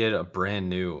 you can get a brand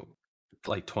new,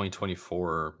 like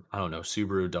 2024, I don't know,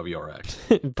 Subaru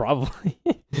WRX, Probably.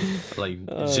 like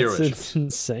It's, zero issues. it's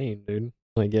insane, dude.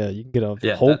 Like, yeah, you can get a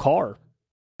Yeah, whole car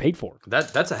paid for.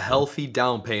 That's a healthy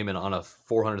down payment on a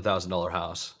 $400,000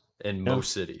 house in Yeah.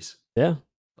 most cities. Yeah,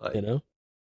 Like you know,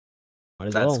 might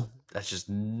as that's well. that's just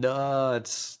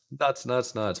nuts.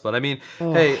 But I mean,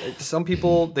 Oh, hey, some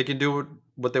people they can do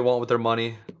what they want with their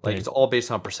money. Like yeah. it's all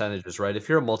based on percentages, right? If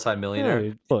you're a multimillionaire,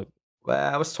 Yeah, look,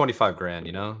 well, what's 25 grand?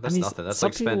 You know, that's mean, nothing. That's some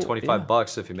like spend people, 25 yeah.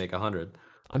 bucks if you make 100.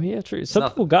 I mean, yeah, true. Some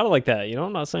people nothing. got it like that. You know,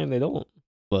 I'm not saying they don't,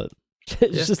 but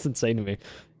it's Yeah. just insane to me.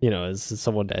 You know, as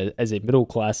someone as a middle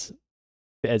class,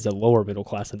 as a lower middle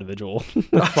class individual,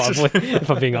 probably, if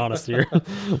I'm being honest here,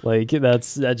 like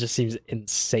that just seems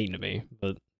insane to me.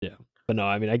 But yeah, but no,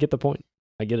 I mean, I get the point.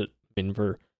 I get it. I mean,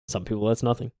 for some people, that's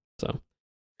nothing. So,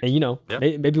 and you know, Yeah.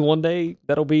 maybe one day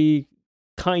that'll be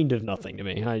kind of nothing to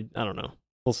me. I don't know.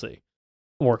 We'll see.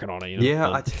 I'm working on it. You know.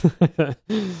 Yeah, but-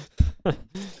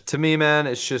 To me, man,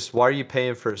 it's just why are you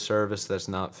paying for a service that's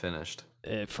not finished?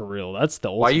 For real, that's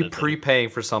the Why are you ultimate thing. prepaying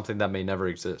for something that may never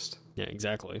exist? Yeah,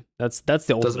 exactly. That's the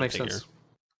ultimate Doesn't make thing sense. here.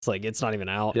 It's like it's not even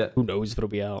out. Yeah. Who knows if it'll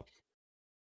be out?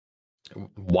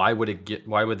 Why would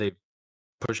they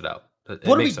push it out? It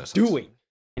What are we makes no sense. doing?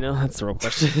 You know, that's the real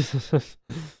question.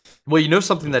 Well, you know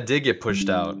something that did get pushed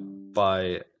out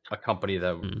by a company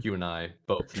that Mm. you and I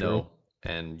both True. know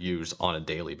and use on a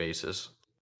daily basis.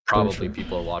 Very Probably true.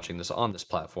 people are watching this on this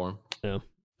platform. Yeah.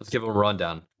 Let's give them a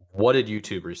rundown. What did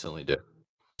YouTube recently do?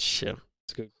 Shit,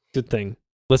 it's good. Good thing.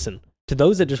 Listen, to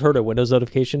those that just heard a Windows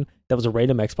notification, that was a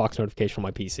random Xbox notification on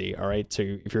my PC. All right, so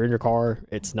if you're in your car,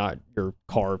 it's not your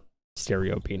car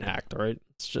stereo being hacked. All right,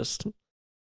 it's just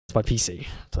It's my PC.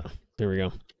 So there we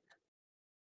go.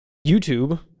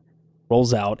 YouTube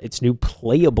rolls out its new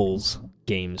Playables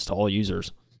games to all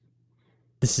users.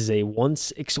 This is a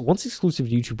once exclusive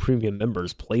YouTube Premium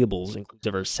members. Playables includes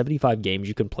over 75 games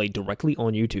you can play directly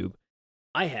on YouTube.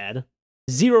 I had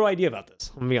zero idea about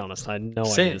this. I'm gonna be honest. I had no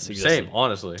idea this existed. Same,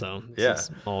 honestly. So this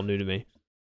is all new to me.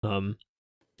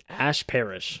 Ash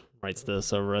Parrish writes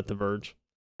this over at The Verge.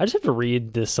 I just have to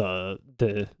read this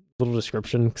the little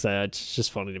description because it's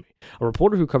just funny to me. A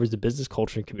reporter who covers the business,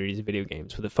 culture, and communities of video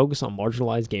games with a focus on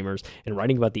marginalized gamers and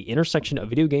writing about the intersection of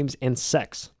video games and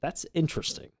sex. That's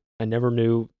interesting. I never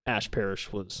knew Ash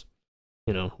Parrish was,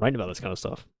 writing about this kind of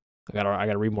stuff. I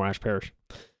gotta read more Ash Parrish.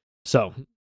 So,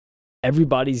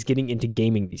 everybody's getting into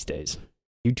gaming these days.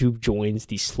 YouTube joins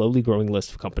the slowly growing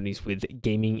list of companies with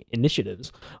gaming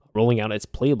initiatives, rolling out its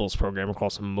Playables program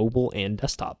across mobile and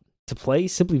desktop. To play,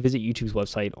 simply visit YouTube's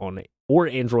website or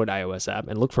Android iOS app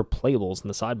and look for Playables in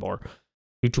the sidebar.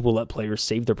 YouTube will let players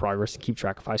save their progress and keep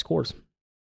track of high scores.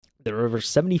 There are over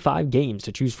 75 games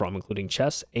to choose from, including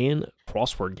chess and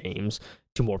crossword games,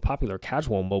 to more popular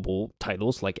casual mobile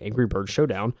titles like Angry Birds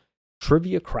Showdown,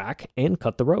 Trivia Crack, and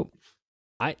Cut the Rope.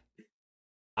 I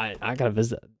gotta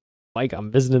visit. Mike,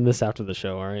 I'm visiting this after the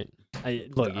show, all right?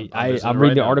 I'm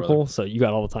reading the article, brother. So you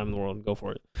got all the time in the world. Go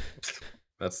for it.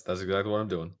 That's exactly what I'm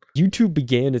doing. YouTube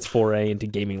began its foray into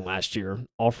gaming last year,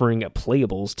 offering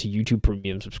Playables to YouTube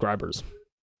Premium subscribers.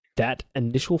 That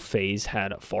initial phase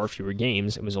had far fewer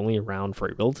games and was only around for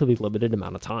a relatively limited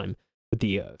amount of time, with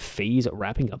the phase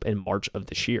wrapping up in March of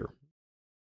this year.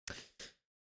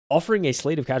 Offering a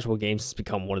slate of casual games has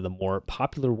become one of the more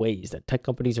popular ways that tech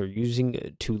companies are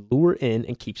using to lure in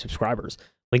and keep subscribers.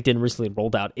 LinkedIn recently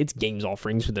rolled out its games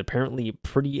offerings with apparently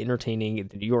pretty entertaining.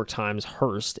 The New York Times,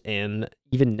 Hearst, and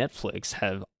even Netflix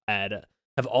have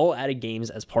all added games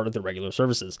as part of their regular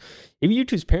services. Even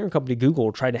YouTube's parent company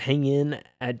Google tried its hand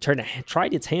at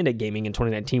gaming in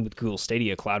 2019 with Google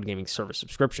Stadia cloud gaming service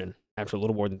subscription. After a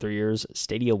little more than 3 years,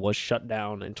 Stadia was shut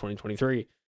down in 2023.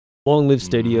 Long live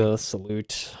Stadia,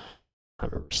 salute. I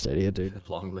remember Stadia, dude.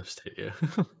 Long live Stadia.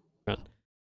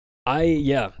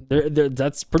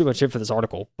 That's pretty much it for this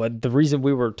article. But the reason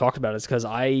we were talking about it is because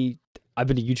I've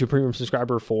been a YouTube Premium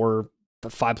subscriber for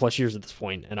 5+ years at this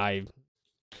point, and I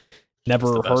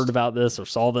never heard about this or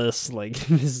saw this. Like,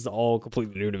 this is all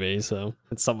completely new to me, so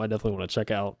it's something I definitely want to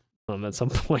check out at some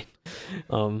point.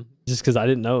 Just because I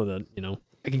didn't know that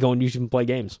I could go on YouTube and play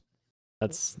games.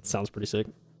 That sounds pretty sick.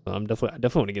 I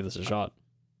definitely want to give this a shot.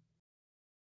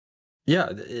 Yeah,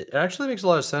 it actually makes a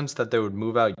lot of sense that they would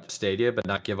move out Stadia but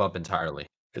not give up entirely.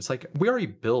 It's like we already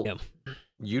built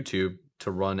YouTube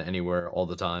to run anywhere all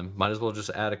the time. Might as well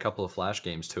just add a couple of Flash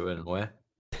games to it in a way.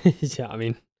 Yeah, I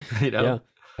mean, yeah.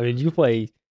 I mean, you play.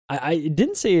 It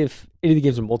didn't say if any of the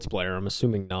games are multiplayer. I'm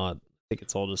assuming not. I think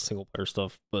it's all just single player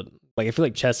stuff. But like, I feel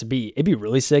like chess it'd be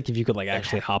really sick if you could like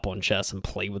actually hop on chess and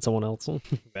play with someone else.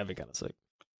 That'd be kind of sick.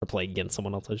 Or play against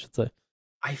someone else, I should say.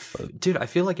 Dude, I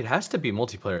feel like it has to be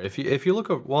multiplayer. If you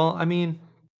look at, well, I mean,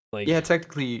 like, yeah,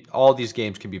 technically all these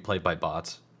games can be played by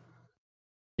bots.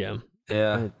 Yeah.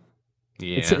 Yeah.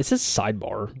 It says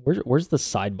sidebar. Where's the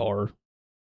sidebar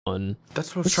on?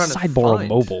 That's what I was trying to find. Sidebar on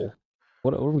mobile.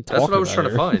 What are we talking about? That's what I was trying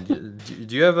here? to find.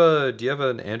 Do you have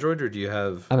an Android or do you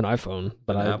have? I have an iPhone,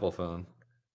 but an Apple phone.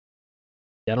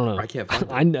 Yeah, I don't know. I can't find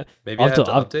it. I know. Maybe I have to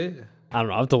update. I don't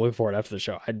know. I have to look for it after the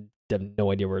show. I have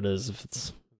no idea where it is if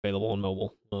it's available on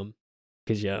mobile.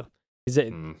 Let's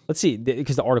see,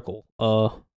 because the article.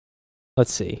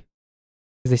 Let's see.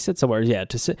 Because they said somewhere,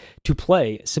 to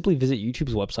play, simply visit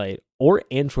YouTube's website or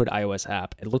Android iOS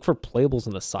app and look for Playables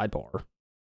in the sidebar.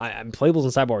 I'm Playables in the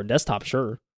sidebar on desktop,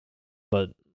 sure,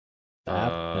 but the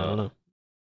app, I don't know.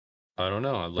 I don't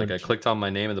know. Like, I clicked on my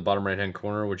name in the bottom right hand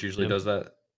corner, which usually does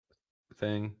that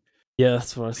thing. Yeah,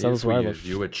 that's what I was.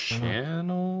 View a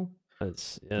channel.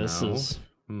 This is.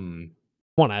 Come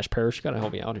on, Ash Parrish, you gotta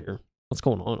help me out here. What's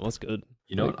going on? What's good?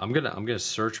 You know what? I'm gonna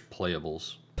search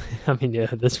Playables. I mean, yeah,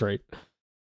 that's right.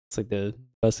 It's like the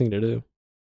best thing to do. You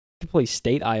can play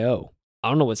State.io. I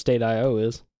don't know what State.io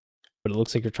is, but it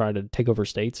looks like you're trying to take over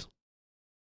states.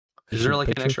 Is there like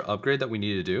an extra upgrade that we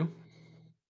need to do?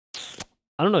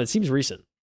 I don't know. It seems recent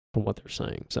from what they're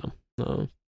saying. So,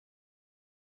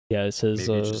 yeah, it says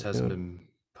maybe it just hasn't been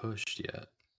pushed yet.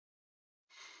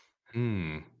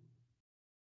 Let's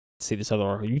see this other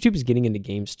article. YouTube is getting into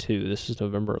games too. This was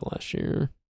November of last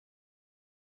year.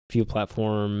 View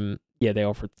platform. Yeah, they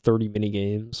offer 30 mini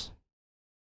games.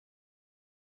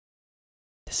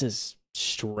 This is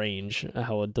strange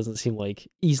how it doesn't seem like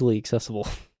easily accessible.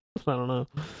 I don't know.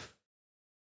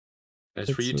 It's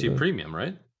for YouTube Premium,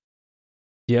 right?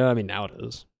 Yeah, I mean now it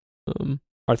is. All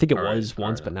I think it All right, was all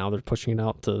once, right. but now they're pushing it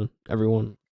out to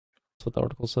everyone. That's what the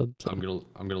article said. So. I'm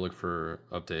gonna look for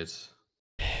updates.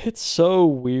 It's so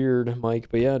weird, Mike.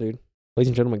 But yeah, dude. Ladies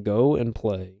and gentlemen, go and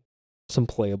play some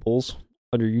Playables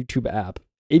on your YouTube app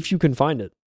if you can find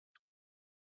it.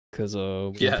 Because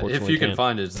Yeah, if you can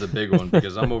find it, it's the big one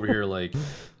because I'm over here like,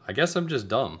 I guess I'm just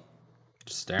dumb,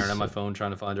 just staring at my phone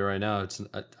trying to find it right now.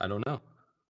 I don't know.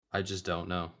 I just don't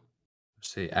know.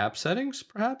 Let's see, app settings,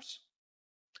 perhaps?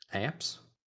 Apps?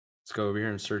 Let's go over here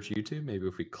and search YouTube. Maybe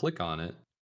if we click on it,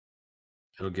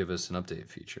 it'll give us an update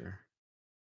feature.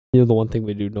 You know the one thing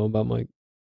we do know about, Mike,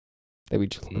 that we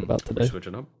just learned about today. We're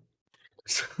switching up.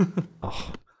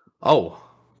 Oh. Oh,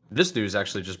 this news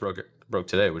actually just broke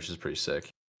today, which is pretty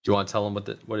sick. Do you want to tell them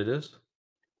what it is?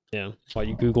 Yeah. Why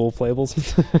you Google Playables?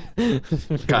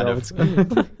 Kind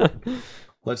of.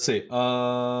 Let's see.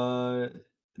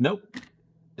 Nope.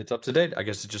 It's up to date. I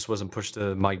guess it just wasn't pushed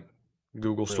to my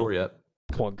Google store yet.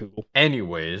 Come on, Google.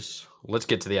 Anyways, let's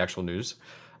get to the actual news.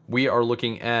 We are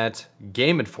looking at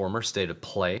Game Informer State of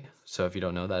Play. So if you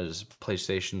don't know, that is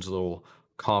PlayStation's little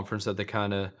conference that they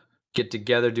kind of get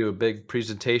together, do a big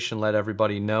presentation, let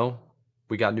everybody know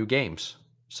we got new games.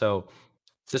 So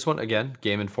this one, again,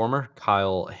 Game Informer,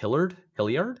 Kyle Hilliard?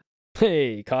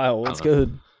 Hey, Kyle, what's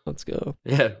good? Let's go.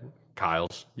 Yeah,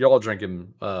 Kyle's. You're all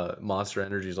drinking Monster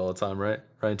Energies all the time, right?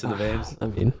 Right into the veins. I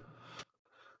mean,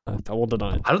 I won't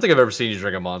deny it. I don't think I've ever seen you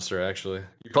drink a Monster, actually.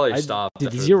 You probably stopped dude,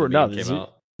 after zero, the no, meme came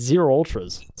out. Zero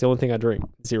Ultras. It's the only thing I drink.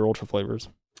 Zero Ultra flavors.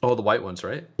 Oh, the white ones,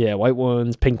 right? Yeah, white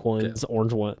ones, pink ones,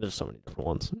 orange ones. There's so many different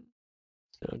ones.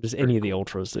 You know, just any of the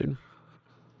Ultras, dude.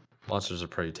 Monsters are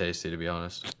pretty tasty, to be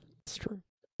honest. It's true.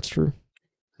 It's true.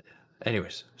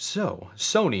 Anyways, so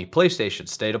Sony PlayStation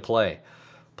State of Play.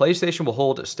 PlayStation will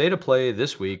hold a State of Play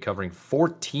this week covering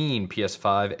 14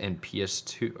 PS5 and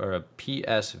PS2 or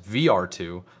PS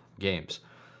VR2 games.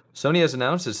 Sony has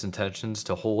announced its intentions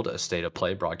to hold a State of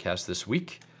Play broadcast this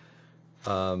week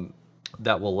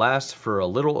that will last for a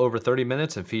little over 30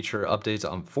 minutes and feature updates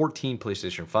on 14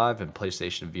 PlayStation 5 and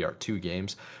PlayStation VR2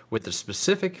 games, with a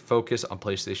specific focus on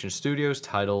PlayStation Studios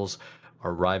titles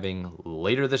arriving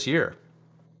later this year.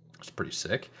 It's pretty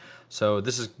sick. So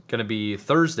this is going to be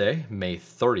Thursday, May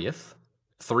 30th,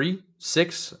 3,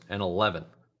 6, and 11.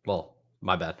 Well,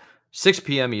 my bad. 6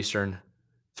 p.m. Eastern,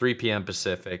 3 p.m.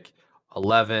 Pacific,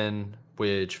 11,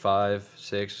 which 5,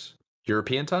 6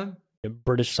 European time?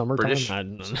 British summertime? British, I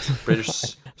don't know.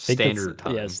 British standard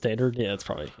time. Yeah, standard. Yeah, it's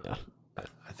probably, yeah.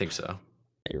 I think so.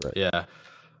 Yeah, you're right. Yeah.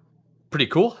 Pretty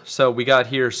cool. So we got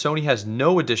here, Sony has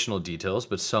no additional details,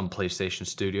 but some PlayStation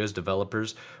Studios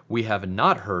developers we have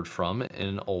not heard from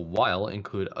in a while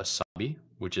include Asabi,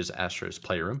 which is Astro's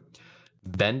Playroom,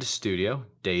 Bend Studio,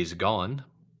 Days Gone,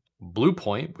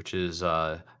 Bluepoint, which is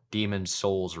Demon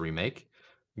Souls remake,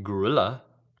 Guerrilla,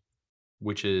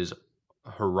 which is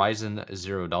Horizon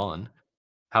Zero Dawn,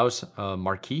 House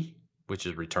Marquee, which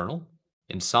is Returnal,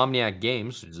 Insomniac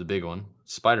Games, which is a big one,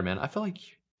 Spider-Man. I feel like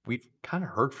we've kind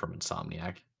of heard from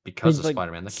Insomniac because of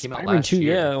Spider-Man that came out last 2,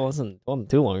 year. Yeah, it wasn't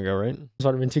too long ago, right?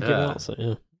 Spider-Man 2 came out, so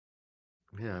yeah.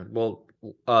 Yeah, well,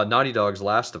 Naughty Dog's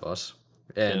Last of Us,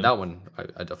 and that one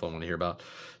I definitely want to hear about.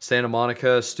 Santa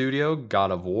Monica Studio,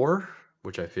 God of War,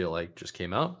 which I feel like just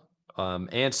came out,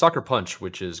 and Sucker Punch,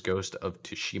 which is Ghost of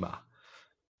Tsushima.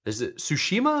 Is it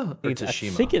Tsushima or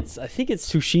Tsushima? I think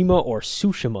it's Tsushima or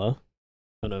Tsushima,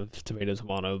 kind of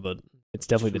tomato, but it's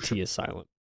definitely the T is silent.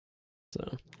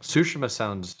 So Tsushima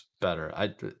sounds better.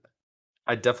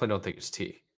 I definitely don't think it's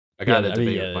T. I got a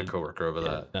debate with my coworker over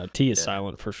that. No, T is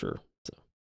silent for sure. So.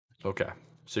 Okay,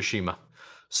 Tsushima.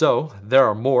 So there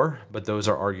are more, but those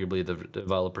are arguably the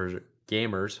developers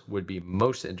gamers would be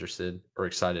most interested or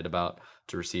excited about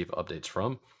to receive updates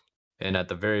from. And at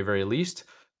the very, very least,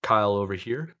 Kyle over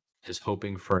here is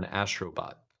hoping for an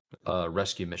Astrobot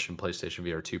rescue mission PlayStation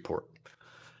VR2 port.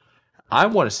 I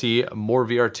want to see more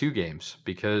VR2 games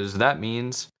because that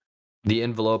means the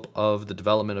envelope of the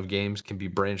development of games can be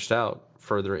branched out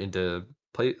further into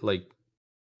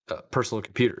personal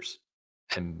computers.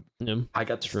 And I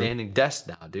got the standing desk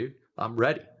now, dude. I'm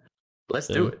ready. Let's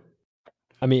do it.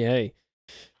 I mean, hey,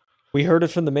 we heard it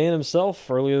from the man himself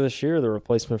earlier this year, the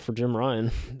replacement for Jim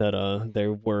Ryan, that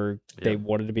they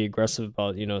wanted to be aggressive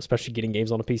about, especially getting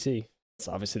games on a PC. It's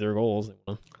obviously their goals. They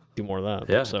want to do more of that.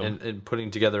 Yeah, so. and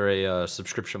putting together a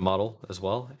subscription model as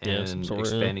well, and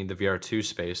expanding the VR2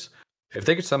 space. If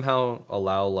they could somehow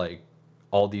allow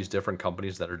all these different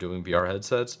companies that are doing VR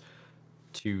headsets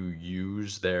to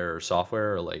use their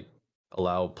software or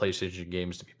allow PlayStation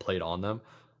games to be played on them,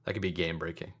 that could be game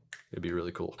breaking. It'd be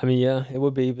really cool. I mean, yeah, it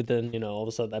would be, but then all of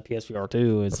a sudden that PSVR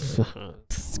 2 is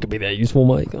it's gonna be that useful,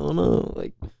 Mike. I don't know,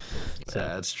 So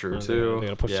That's true they're too.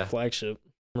 gonna push the Yeah, flagship.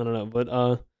 I don't know, but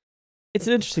it's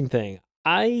an interesting thing.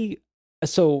 I'll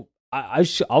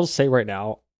say right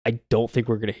now, I don't think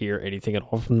we're gonna hear anything at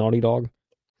all from Naughty Dog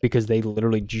because they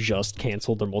literally just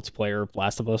canceled their multiplayer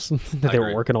Last of Us that I they were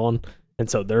agree. working on, and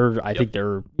so I think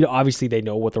they're obviously they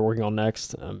know what they're working on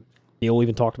next. Neil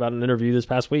even talked about in an interview this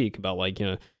past week about like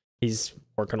they're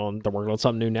working on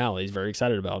something new now that he's very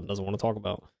excited about and doesn't want to talk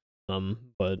about. So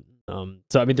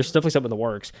I mean, there's definitely something in the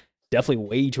works. Definitely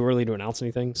way too early to announce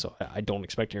anything, so I don't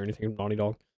expect to hear anything from Naughty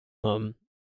Dog.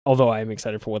 Although I am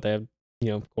excited for what they have,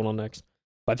 going on next.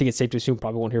 But I think it's safe to assume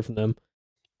probably won't hear from them.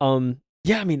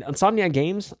 Yeah, I mean, Insomniac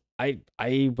Games, I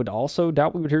would also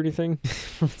doubt we would hear anything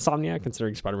from Insomniac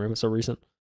considering Spider-Man was so recent.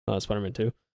 Spider-Man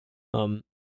 2.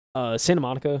 Santa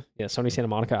Monica, yeah, Sony Santa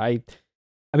Monica. I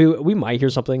mean, we might hear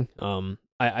something.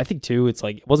 I think too. It's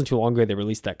like it wasn't too long ago they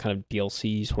released that kind of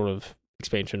DLC sort of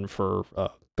expansion for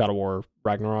God of War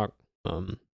Ragnarok.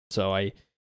 So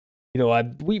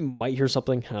we might hear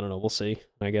something. I don't know. We'll see.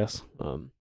 I guess.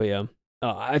 But yeah,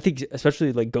 I think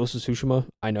especially like Ghost of Tsushima.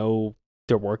 I know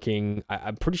they're working.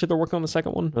 I'm pretty sure they're working on the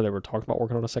second one, or they were talking about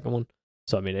working on a second one.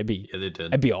 So I mean, they did.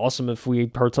 it'd be awesome if we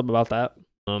heard something about that.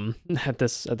 At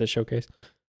this showcase.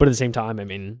 But at the same time, I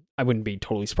mean, I wouldn't be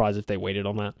totally surprised if they waited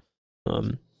on that.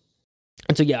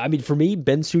 And so, yeah, I mean, for me,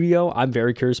 Ben Studio, I'm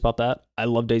very curious about that. I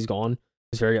love Days Gone. I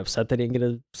was very upset they didn't get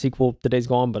a sequel to Days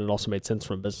Gone, but it also made sense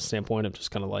from a business standpoint. I'm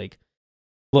just kind of like,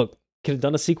 look, could have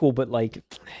done a sequel, but like,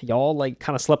 y'all like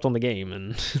kind of slept on the game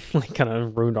and like kind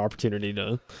of ruined the opportunity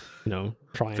to,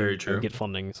 try and get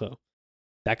funding. So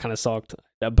that kind of sucked.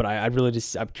 But I'm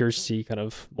curious to see kind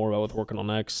of more about what they're working on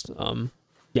next.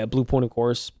 Yeah, Blue Point, of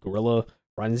course, Gorilla,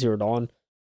 Horizon Zero Dawn.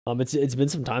 It's been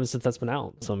some time since that's been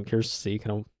out, so I'm curious to see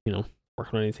kind of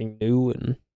working on anything new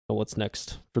and what's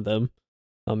next for them.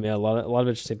 Yeah, a lot of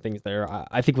interesting things there.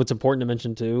 I think what's important to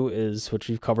mention too is which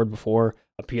we've covered before.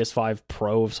 A PS5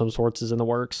 Pro of some sorts is in the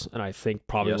works, and I think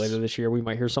probably later this year we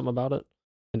might hear something about it.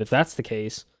 And if that's the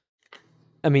case,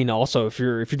 I mean, also if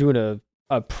you're doing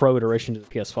a Pro iteration to the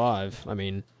PS5, I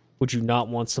mean, would you not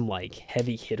want some like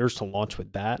heavy hitters to launch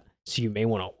with that? So you may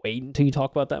want to wait until you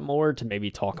talk about that more to maybe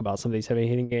talk about some of these heavy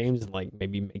hitting games and like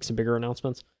maybe make some bigger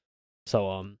announcements.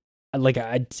 So it'd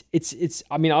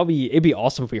be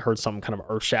awesome if we heard some kind of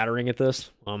earth shattering at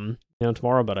this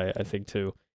tomorrow, but I think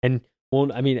too. And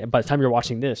well, I mean, by the time you're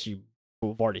watching this, you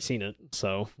will have already seen it.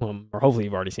 So or hopefully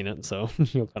you've already seen it. So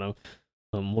you'll kind of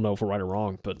we'll know if we're right or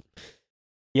wrong. But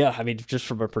yeah, I mean, just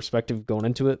from a perspective going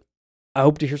into it, I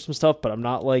hope to hear some stuff, but I'm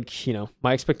not like,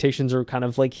 my expectations are kind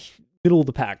of like middle of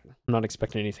the pack. I'm not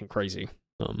expecting anything crazy,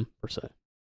 per se.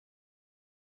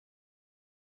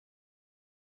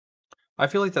 I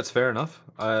feel like that's fair enough.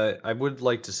 I would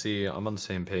like to see. I'm on the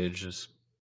same page. Just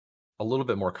a little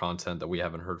bit more content that we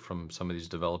haven't heard from some of these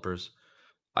developers.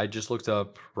 I just looked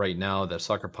up right now that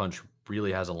Sucker Punch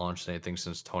really hasn't launched anything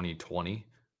since 2020,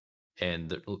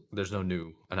 and there's no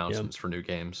new announcements for new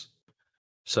games.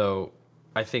 So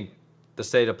I think the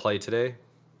state of play today.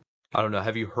 I don't know.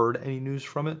 Have you heard any news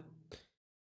from it?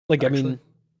 Like, actually?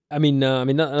 I mean,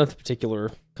 nothing particular.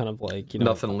 Kind of like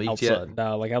nothing leaked outside, yet.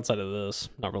 No, like outside of this,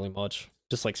 not really much.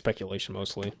 Just like speculation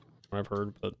mostly. What I've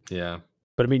heard, but yeah.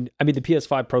 But I mean, the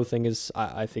PS5 Pro thing is,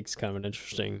 I think, is kind of an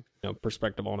interesting,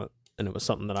 perspective on it, and it was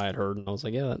something that I had heard, and I was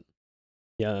like, yeah,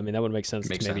 I mean, that would make sense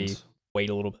to maybe wait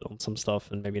a little bit on some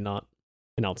stuff and maybe not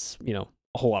announce, a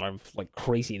whole lot of like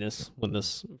craziness for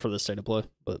this state of play,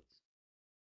 but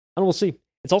and we'll see.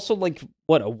 It's also like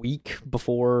what, a week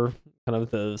before kind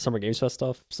of the Summer Games Fest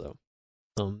stuff, so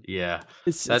yeah,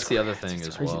 that's the other thing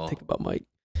as well. To think about, Mike.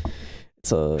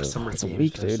 It's a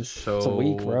week, dude. It's a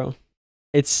week, bro.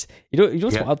 It's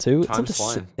what's wild too.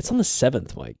 It's on the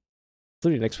 7th, Mike. It's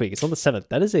literally next week. It's on the 7th.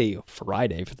 That is a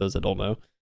Friday for those that don't know.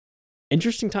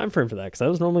 Interesting time frame for that because that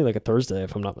was normally like a Thursday,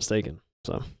 if I'm not mistaken.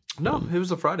 So no, it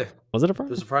was a Friday. Was it a Friday?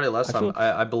 It was a Friday last time.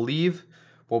 I believe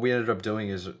what we ended up doing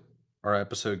is our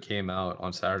episode came out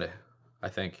on Saturday, I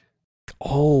think.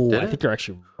 Oh, I think you're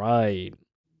actually right.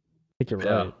 I think you're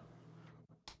right.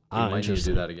 We might need to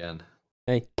do that again.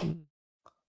 Hey,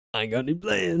 I ain't got any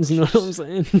plans, you know what I'm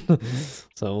saying?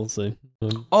 So we'll see.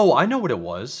 Oh, I know what it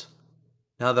was.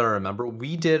 Now that I remember,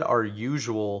 we did our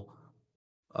usual.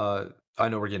 I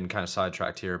know we're getting kind of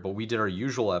sidetracked here, but we did our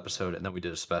usual episode and then we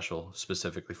did a special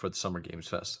specifically for the Summer Games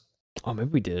Fest. Oh, maybe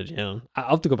we did. Yeah,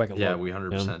 I'll have to go back and look. Yeah, we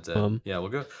 100% did. Yeah,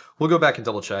 we'll go back and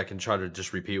double check and try to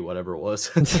just repeat whatever it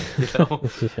was.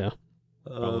 Yeah.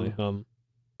 Probably.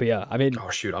 But yeah, I mean. Oh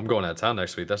shoot, I'm going out of town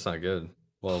next week. That's not good.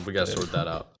 Well, we gotta sort that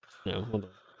out. Yeah, we'll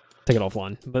take it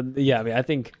offline. But yeah, I mean, I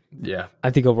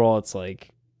think overall it's like,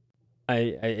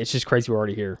 it's just crazy we're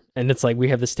already here, and it's like we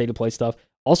have this state of play stuff.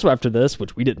 Also after this,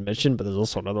 which we didn't mention, but there's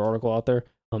also another article out there,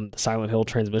 the Silent Hill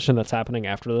transmission that's happening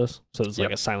after this. So there's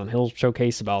like a Silent Hill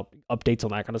showcase about updates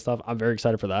on that kind of stuff. I'm very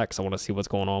excited for that because I want to see what's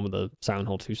going on with the Silent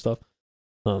Hill 2 stuff.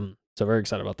 So very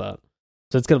excited about that.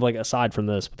 So it's kind of like aside from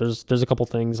this, but there's a couple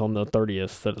things on the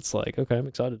 30th that it's like, okay, I'm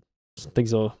excited. Some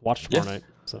things to watch tomorrow night.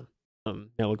 So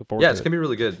yeah, looking forward to it. Yeah, it's gonna be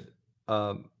really good.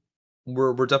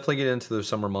 We're definitely getting into the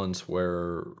summer months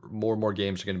where more and more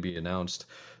games are gonna be announced.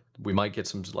 We might get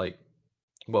some like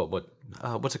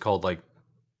what's it called? Like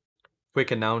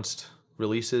quick announced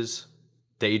releases,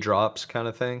 day drops kind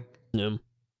of thing. Yeah.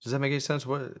 Does that make any sense?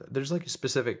 There's like a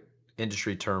specific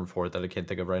industry term for it that I can't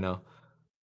think of right now.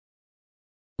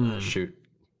 Shoot.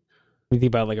 You think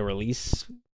about like a release?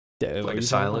 Like a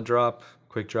silent drop,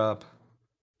 quick drop,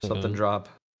 something drop,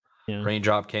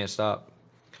 raindrop can't stop.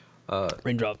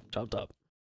 Raindrop, top top.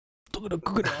 Oh,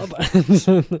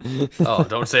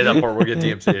 don't say that part. We'll get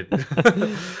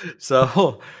DMCA'd.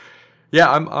 So,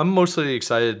 yeah, I'm mostly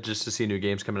excited just to see new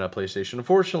games coming out of PlayStation.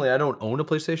 Unfortunately, I don't own a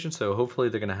PlayStation, so hopefully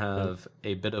they're gonna have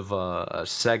a bit of a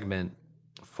segment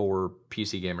for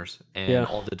PC gamers and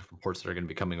all the different ports that are gonna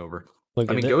be coming over.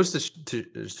 I mean, Ghost to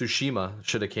Tsushima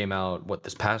should have came out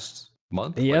this past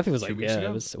month? Yeah, I think it was 2 weeks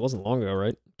ago. It wasn't long ago,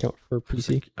 right? For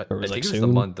PC, I think it was the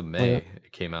month of May.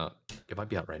 It came out. It might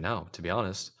be out right now, to be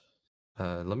honest.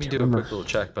 Let me do a quick little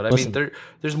check. But I mean,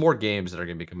 there's more games that are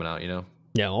going to be coming out. You know.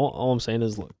 Yeah. All I'm saying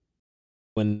is, look,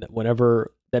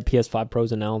 whenever that PS5 Pro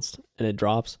is announced and it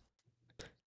drops,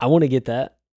 I want to get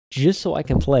that just so I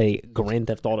can play Grand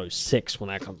Theft Auto 6 when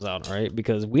that comes out, right?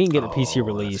 Because we ain't getting a PC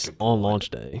release on launch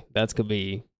day. That's gonna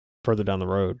be further down the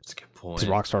road. That's a good point. Because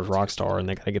Rockstar's Rockstar, and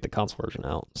they gotta get the console version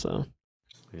out. So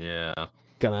yeah, I'm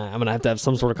gonna have to have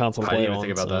some sort of console to play on.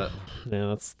 Think about that.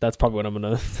 Yeah, that's probably what I'm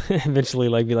gonna eventually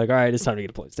be like. All right, it's time to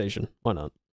get a PlayStation. Why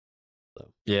not? So.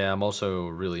 Yeah, I'm also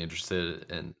really interested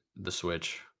in the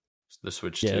Switch. The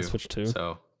Switch 2. Yeah, Switch 2.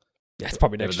 So yeah, it's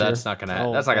probably next year. That's not gonna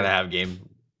have game.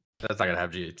 That's not gonna have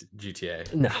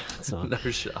GTA. No, it's not. No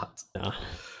shot. No.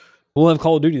 We'll have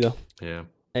Call of Duty though. Yeah.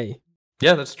 Hey.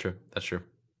 Yeah, that's true. That's true.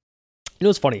 You know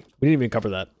what's funny? We didn't even cover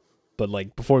that. But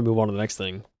like before we move on to the next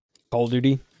thing, Call of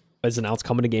Duty is announced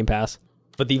coming to Game Pass.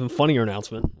 But the even funnier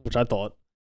announcement, which I thought,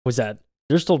 was that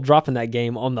they're still dropping that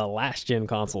game on the last gen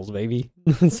consoles, baby.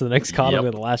 So the next COD will be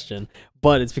on the last gen.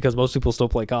 But it's because most people still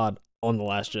play COD on the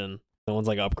last gen. No one's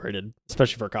like upgraded,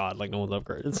 especially for COD. Like no one's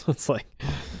upgraded. So it's like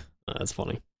that's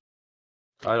funny.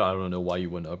 I don't know why you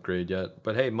wouldn't upgrade yet,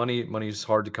 but hey, money's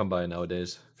hard to come by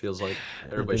nowadays. Feels like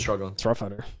everybody's struggling. It's rough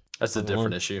out there. That's a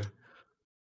different issue.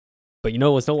 But you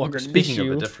know what's no longer an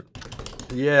issue? Of a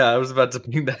different. Yeah, I was about to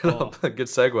bring that up. A good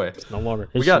segue. It's no longer.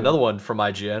 We got another one from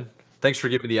IGN. Thanks for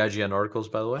giving me the IGN articles,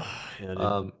 by the way.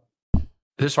 Yeah,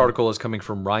 this article is coming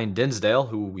from Ryan Dinsdale,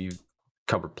 who we've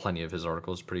covered plenty of his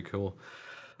articles. Pretty cool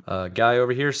guy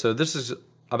over here. So this is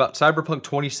about Cyberpunk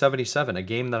 2077, a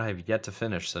game that I have yet to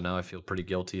finish. So now I feel pretty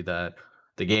guilty that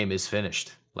the game is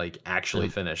finished, like actually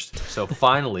finished. So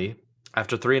finally,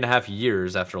 after 3.5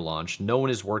 years after launch, no one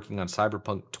is working on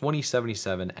Cyberpunk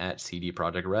 2077 at CD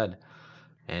Projekt Red.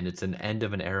 And it's an end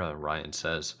of an era, Ryan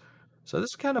says. So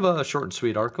this is kind of a short and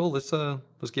sweet article. Let's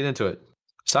get into it.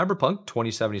 Cyberpunk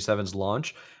 2077's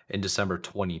launch in December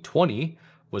 2020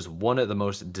 was one of the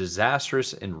most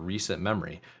disastrous in recent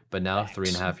memory. But now,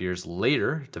 3.5 years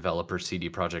later, developer CD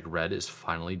Projekt Red is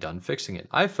finally done fixing it.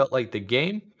 I felt like the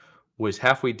game was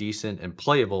halfway decent and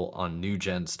playable on new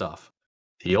gen stuff.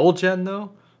 The old gen,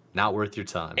 though, not worth your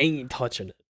time. Ain't touching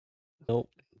it. Nope.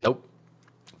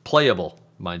 Playable,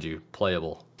 mind you,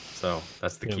 playable. So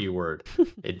that's the key word.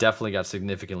 It definitely got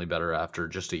significantly better after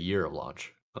just a year of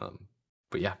launch.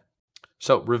 But yeah.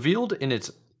 So revealed in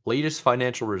its latest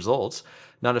financial results,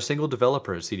 not a single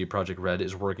developer at CD Projekt Red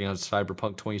is working on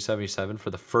Cyberpunk 2077 for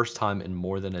the first time in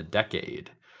more than a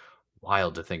decade.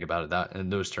 Wild to think about it in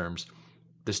those terms.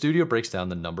 The studio breaks down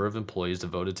the number of employees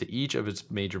devoted to each of its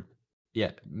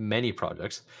many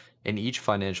projects in each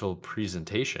financial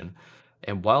presentation.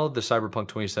 And while the Cyberpunk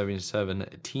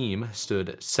 2077 team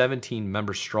stood 17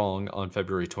 members strong on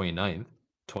February 29th,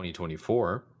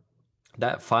 2024,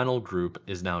 that final group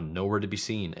is now nowhere to be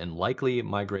seen and likely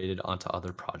migrated onto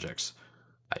other projects.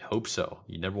 I hope so.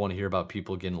 You never want to hear about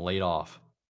people getting laid off.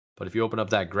 But if you open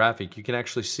up that graphic, you can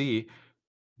actually see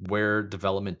where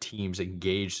development teams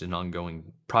engaged in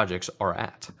ongoing projects are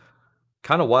at.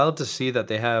 Kind of wild to see that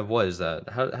they have, what is that?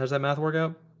 How does that math work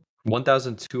out?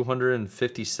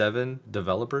 1,257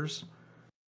 developers.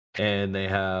 And they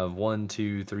have 1,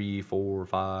 2, 3, 4,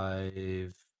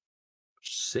 5,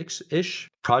 6-ish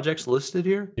projects listed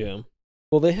here. Yeah.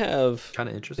 Well, they have kind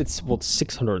of interesting. It's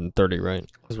 630, right?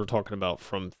 Because we're talking about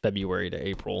from February to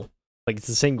April. Like it's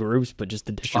the same groups, but just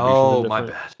the distribution. Oh, is my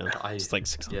different. bad. Yeah, it's like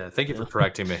 600. Yeah, thank you for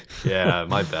correcting me. Yeah,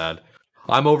 my bad.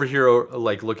 I'm over here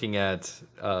like looking at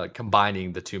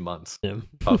combining the 2 months Yeah.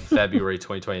 of February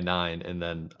 2029 and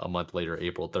then a month later,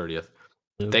 April 30th.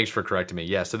 Yeah. Thanks for correcting me.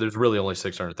 Yeah, so there's really only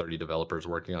 630 developers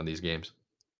working on these games.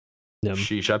 Yeah.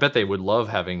 Sheesh, I bet they would love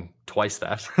having twice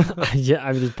that. Yeah,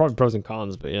 I mean, there's probably pros and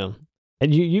cons, but yeah.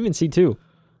 And you even see too,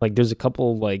 like there's a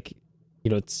couple like,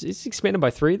 it's expanded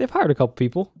by 3. They've hired a couple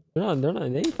people. They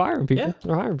ain't firing people. Yeah.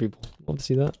 They're hiring people. Love to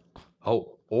see that.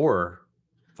 Oh, or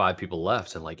 5 people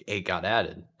left and like 8 got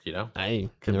added,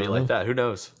 Could be like that. Who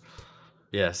knows?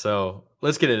 Yeah, so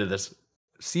let's get into this.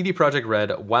 CD Projekt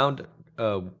Red wound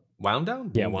down?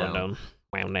 Yeah, wound down.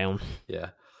 Yeah.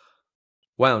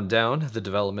 Wound down the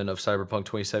development of Cyberpunk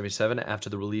 2077 after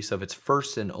the release of its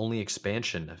first and only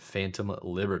expansion, Phantom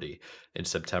Liberty, in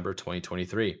September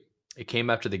 2023. It came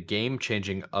after the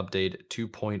game-changing update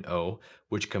 2.0,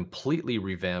 which completely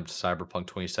revamped Cyberpunk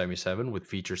 2077 with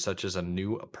features such as a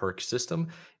new perk system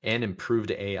and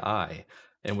improved AI,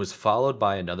 and was followed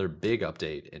by another big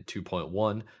update in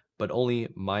 2.1, but only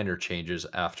minor changes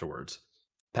afterwards.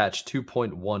 Patch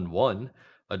 2.11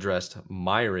 addressed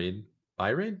myriad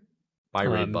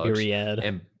bugs Myriad.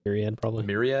 and Myriad, probably.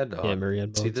 myriad. Yeah,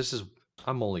 myriad See, bugs.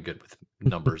 I'm only good with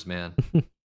numbers, man.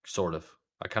 Sort of.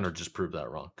 I kind of just proved that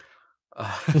wrong.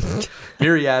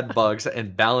 Myriad bugs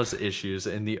and balance issues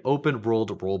in the open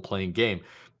world role-playing game,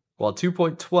 while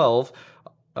 2.12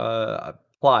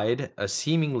 applied a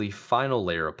seemingly final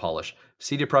layer of polish.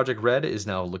 CD Projekt Red is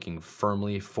now looking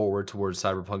firmly forward towards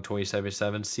Cyberpunk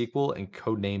 2077 sequel and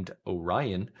codenamed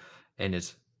Orion, and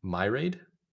its Myriad.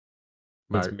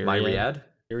 It's Myriad.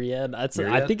 Myriad. I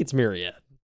think it's Myriad.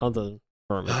 On the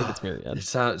firm, I think it's Myriad. It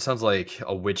sounds like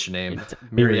a witch name. It's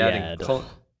Myriad.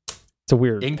 It's a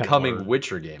weird incoming kind of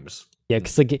Witcher games. Yeah,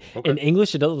 because like in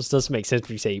English, it doesn't make sense if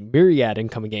you say myriad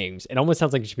incoming games. It almost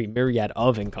sounds like it should be myriad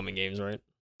of incoming games, right?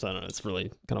 So I don't know. It's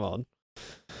really kind of odd.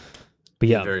 But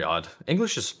yeah, very odd.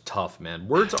 English is tough, man.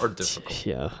 Words are difficult.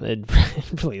 Yeah, it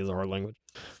really is a hard language.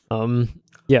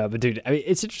 Yeah, but dude, I mean,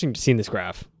 it's interesting to see in this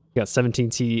graph. You got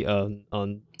 17C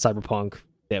on Cyberpunk.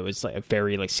 That was like a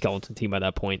very like skeleton team by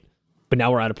that point. But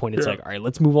now we're at a point. It's like, all right,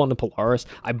 let's move on to Polaris.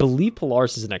 I believe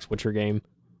Polaris is the next Witcher game.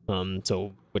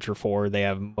 So Witcher 4, they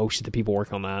have most of the people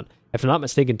working on that. If I'm not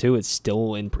mistaken, too, it's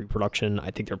still in pre-production.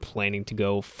 I think they're planning to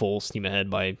go full steam ahead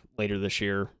by later this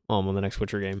year on the next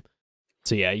Witcher game.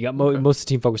 So yeah, you got most of the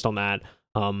team focused on that.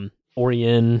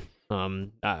 Orion,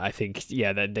 I think,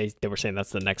 yeah, that they were saying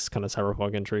that's the next kind of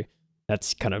Cyberpunk entry.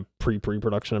 That's kind of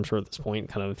pre-production, I'm sure, at this point.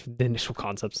 Kind of the initial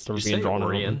concepts that are being drawn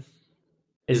on.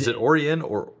 Is it Orion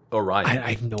or Orion?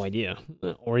 I have no idea.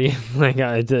 Orion, like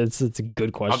it's a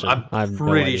good question. I'm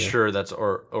pretty sure that's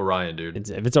Orion, dude.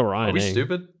 If it's Orion, are we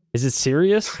stupid? Is it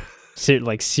serious?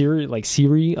 like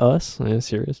Siri, us? Yeah,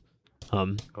 serious.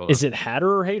 Is it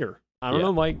Hatter or Hater? I don't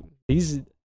know, Mike. These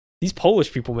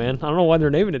Polish people, man. I don't know why they're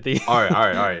naming it these. All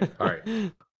right.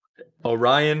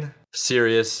 Orion,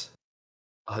 Sirius,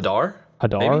 Hadar.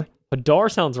 Maybe? Hadar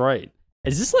sounds right.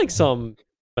 Is this like some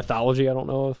mythology I don't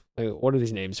know of? Like, what are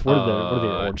these names? What are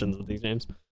the origins of these names?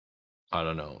 I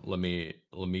don't know. Let me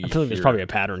I feel like there's probably a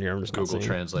pattern here. I'm just Google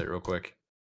Translate real quick.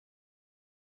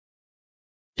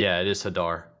 Yeah, it is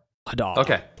Hadar.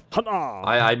 Okay. Hadar.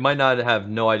 I might not have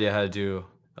no idea how to do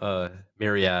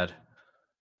myriad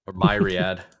or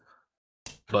myriad,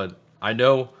 but I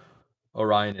know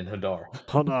Orion and Hadar.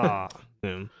 Hadar.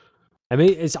 Yeah. I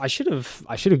mean, I should have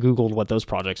Googled what those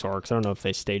projects are, because I don't know if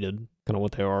they stated kind of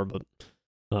what they are, but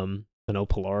I know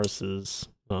Polaris is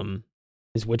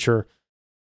Witcher,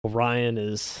 Orion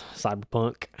is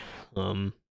Cyberpunk,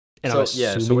 and so,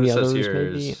 so what it says here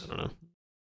maybe? is, I don't know.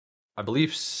 I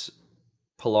believe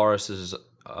Polaris is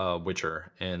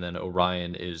Witcher, and then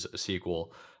Orion is a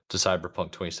sequel to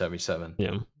Cyberpunk 2077.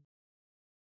 Yeah.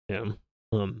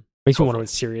 Makes me wonder what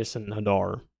Sirius and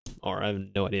Hadar are. I have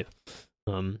no idea.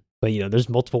 But there's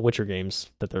multiple Witcher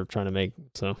games that they're trying to make,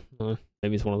 so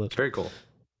maybe it's one of those. Very cool.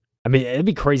 I mean, it'd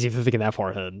be crazy if they're thinking that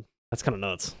far ahead. That's kind of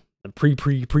nuts. The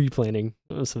pre-planning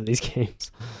of some of these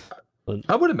games. But,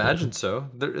 I would imagine so.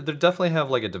 They definitely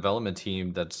have like a development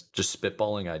team that's just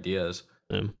spitballing ideas,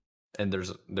 and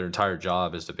their entire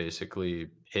job is to basically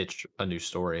pitch a new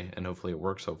story, and hopefully it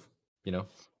works. So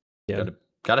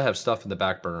gotta have stuff in the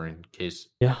back burner in case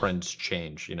trends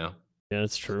change. Yeah,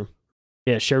 that's true.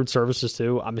 Yeah, shared services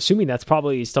too. I'm assuming that's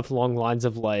probably stuff along the lines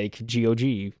of like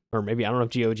GOG, or maybe I don't know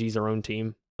if GOG is their own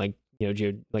team, like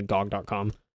like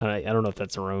GOG.com. I don't know if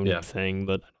that's their own thing,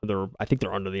 but I think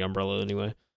they're under the umbrella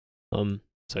anyway.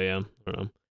 So yeah, I don't know.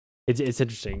 it's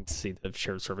interesting to see the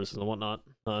shared services and whatnot.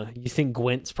 You think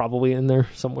Gwent's probably in there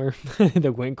somewhere?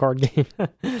 The Gwent card game.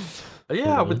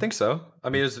 Yeah, I would think so. I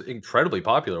mean, it was incredibly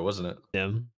popular, wasn't it?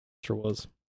 Yeah, sure was.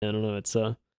 I don't know. It's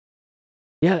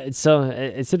yeah, it's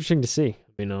interesting to see.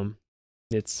 I mean,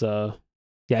 it's yeah,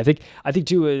 I think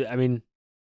too. I mean,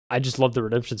 I just love the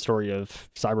redemption story of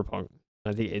Cyberpunk.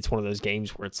 I think it's one of those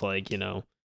games where it's like,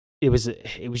 it was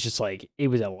just like it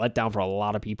was a letdown for a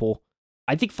lot of people.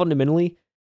 I think fundamentally,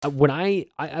 when I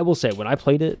will say when I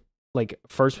played it like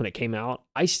first when it came out,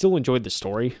 I still enjoyed the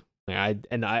story. Like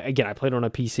I played on a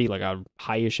PC, like a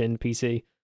high-ish end PC.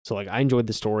 So like I enjoyed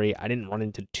the story. I didn't run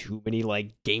into too many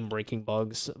like game-breaking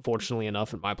bugs, fortunately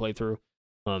enough, in my playthrough.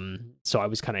 So I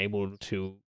was kind of able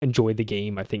to enjoy the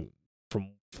game. I think from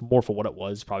more for what it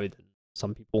was, probably than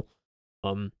some people.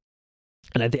 Um,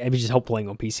 and I think it just helped playing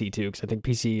on PC too, because I think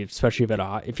PC, especially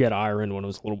if you had a higher end one,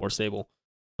 was a little more stable.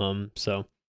 So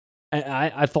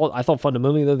I thought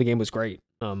fundamentally though the game was great.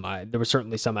 There were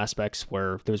certainly some aspects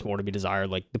where there was more to be desired,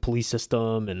 like the police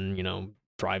system and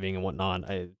driving and whatnot.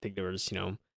 I think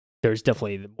there's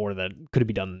definitely more that could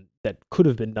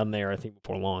have been done there. I think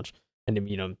before launch. And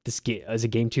then, this game as a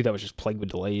game too that was just plagued with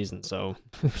delays, and so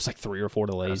it was like 3 or 4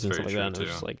 delays and stuff like that. And it was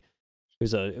just like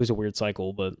it was a weird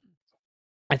cycle, but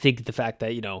I think the fact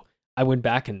that I went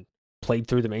back and played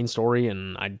through the main story,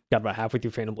 and I got about halfway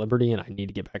through Phantom Liberty, and I need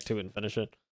to get back to it and finish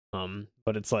it.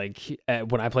 But it's like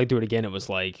when I played through it again, it was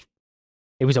like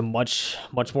it was a much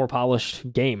more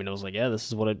polished game, and it was like, yeah, this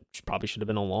is what it probably should have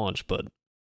been on launch. But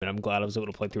I'm glad I was able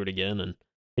to play through it again and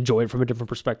enjoy it from a different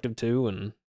perspective too,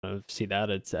 and see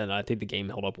that and I think the game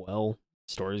held up well.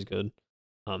 Story's good.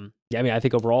 Yeah, I mean, I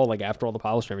think overall, like after all the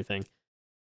polish and everything,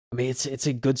 I mean, it's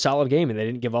a good solid game, and they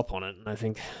didn't give up on it. And I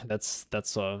think that's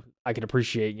I can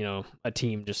appreciate a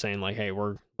team just saying like, hey,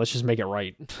 let's just make it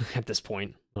right at this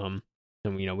point.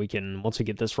 And we can once we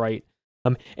get this right.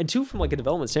 And two, from like a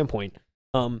development standpoint,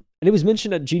 and it was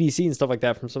mentioned at GDC and stuff like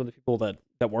that from some of the people that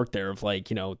worked there, of like,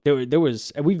 there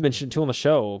was, and we've mentioned too on the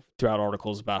show throughout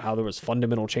articles about how there was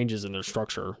fundamental changes in their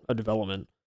structure of development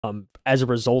as a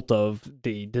result of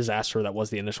the disaster that was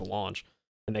the initial launch.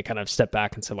 And they kind of stepped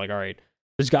back and said like, all right,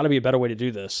 there's got to be a better way to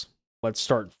do this. Let's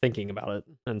start thinking about it.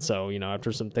 And so,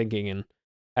 after some thinking and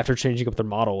after changing up their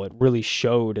model, it really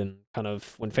showed. And kind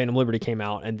of when Phantom Liberty came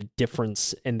out and the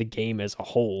difference in the game as a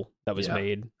whole that was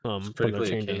made from their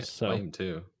changes. So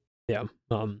too. Yeah.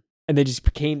 And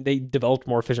they developed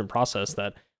more efficient process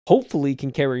that hopefully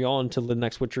can carry on to the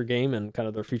next Witcher game and kind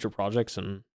of their future projects.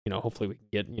 And, hopefully we can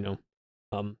get,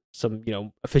 some,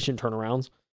 efficient turnarounds.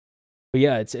 But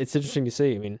yeah, it's interesting to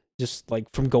see. I mean, just like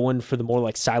from going for the more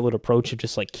like siloed approach of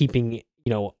just like keeping,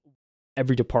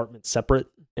 every department separate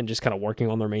and just kind of working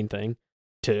on their main thing,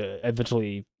 to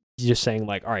eventually just saying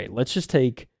like, all right, let's just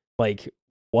take like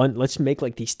let's make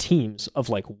like these teams of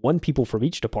like one people from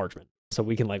each department, so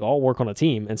we can like all work on a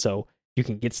team. And so you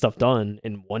can get stuff done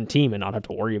in one team and not have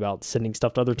to worry about sending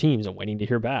stuff to other teams and waiting to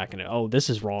hear back. And oh, this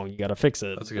is wrong, you got to fix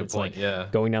it. That's a good point. Like yeah,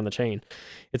 going down the chain.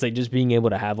 It's like just being able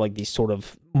to have like these sort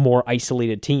of more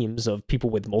isolated teams of people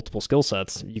with multiple skill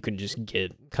sets. You can just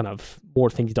get kind of more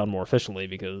things done more efficiently,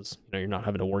 because you're not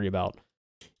having to worry about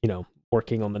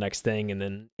working on the next thing and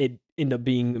then it end up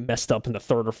being messed up in the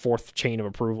third or fourth chain of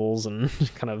approvals and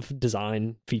kind of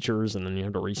design features, and then you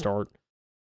have to restart.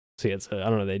 So yeah, I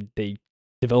don't know, they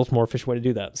developed a more efficient way to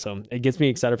do that. So it gets me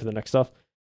excited for the next stuff.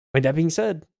 I mean, that being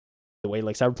said, the way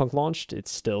like Cyberpunk launched,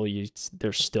 it's still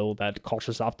there's still that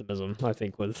cautious optimism, I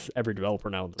think, with every developer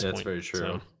now at this point. That's very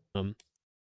true. So,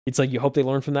 it's like you hope they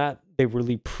learn from that. They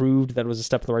really proved that it was a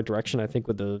step in the right direction, I think,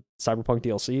 with the Cyberpunk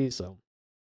DLC. So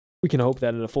we can hope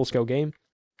that in a full scale game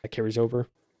that carries over.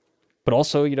 But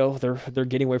also, they're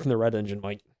getting away from the Red Engine,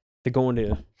 Mike. They're going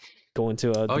to good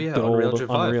Unreal old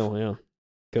Unreal, yeah,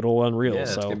 good old Unreal. Yeah,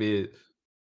 so it's gonna be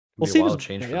we'll see. A wild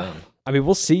change for them. I mean,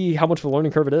 we'll see how much of a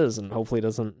learning curve it is, and hopefully it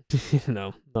doesn't,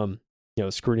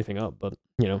 screw anything up. But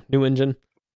new engine,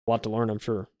 a lot to learn, I'm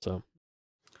sure. So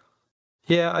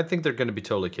yeah, I think they're going to be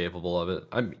totally capable of it.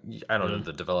 I don't know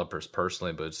the developers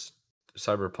personally, but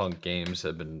Cyberpunk games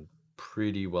have been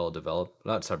pretty well developed.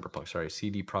 Not Cyberpunk, sorry,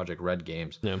 CD Projekt Red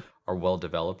games are well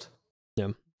developed. Yeah,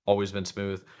 always been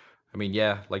smooth. I mean,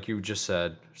 yeah, like you just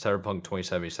said, Cyberpunk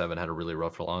 2077 had a really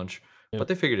rough launch, but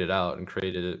they figured it out and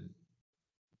created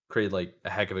like a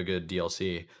heck of a good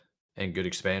DLC and good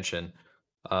expansion.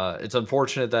 It's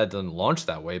unfortunate that it didn't launch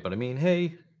that way, but I mean,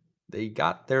 hey, they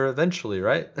got there eventually,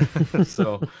 right?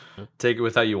 So take it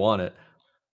with how you want it.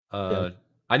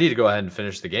 I need to go ahead and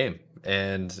finish the game.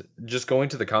 And just going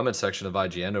to the comment section of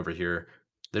IGN over here,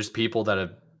 there's people that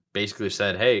have basically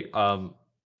said, hey,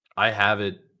 I have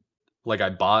it, like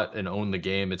I bought and own the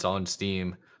game. It's on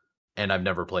Steam. and I've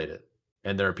never played it.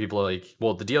 And there are people like,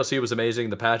 well, the DLC was amazing.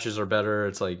 The patches are better.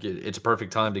 It's like it's a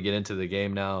perfect time to get into the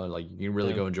game now, and like you can really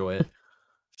Yeah. go enjoy it.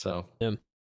 So Yeah.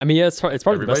 I mean, yeah, it's probably the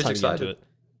best everybody's time to get into excited. it.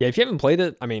 Yeah, if you haven't played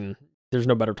it, I mean, there's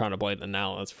no better time to play it than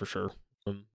now. That's for sure.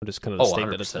 Just kind of the Oh, state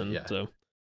that it's 100%. in. Yeah. So,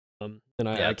 and Yeah,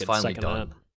 I it's could finally second that.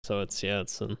 done. So it's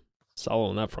solid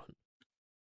on that front.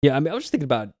 Yeah, I mean, I was just thinking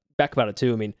back about it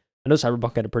too. I mean, I know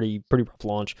Cyberpunk had a pretty rough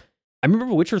launch. I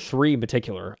remember Witcher 3 in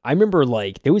particular. I remember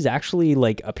like there was actually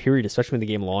like a period, especially when the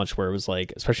game launched, where it was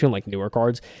like, especially on like newer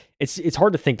cards. It's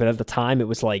hard to think, but at the time it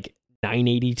was like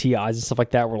 980 Ti's and stuff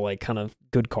like that were like kind of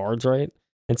good cards, right?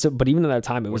 And so, but even at that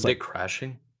time, it was Was like it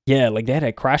crashing? yeah, like they had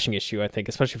a crashing issue, I think,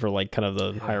 especially for like kind of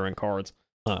the Yeah. higher end cards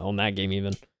on that game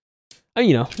even.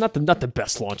 Not the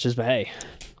best launches, but hey,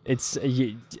 it's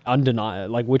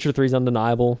undeniable. Like Witcher 3 is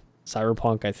undeniable.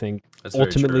 Cyberpunk, I think, That's very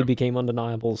ultimately true. became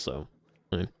undeniable. So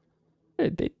I mean,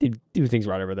 they do things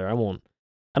right over there.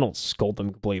 I don't scold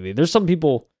them completely. There's some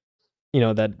people,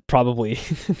 that probably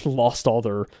lost all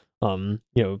their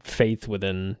faith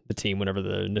within the team whenever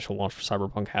the initial launch for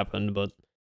Cyberpunk happened. But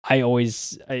you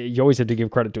always have to give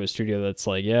credit to a studio that's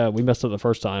like, yeah, we messed up the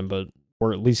first time, but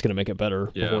we're at least gonna make it better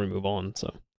before we move on.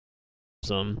 So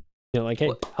some, like, hey,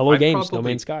 Well, Hello I Games, No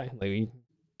probably Man's Sky, like,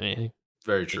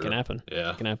 very it true. can happen.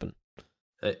 Yeah. It can happen.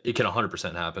 It can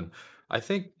 100% happen. I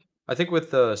think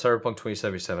with Cyberpunk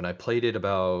 2077, I played it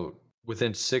about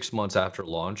within 6 months after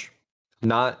launch.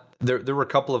 Not there were a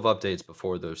couple of updates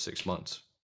before those 6 months.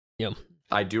 Yep.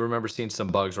 I do remember seeing some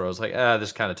bugs where I was like,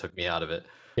 this kind of took me out of it.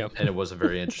 Yep. And it wasn't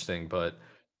very interesting, but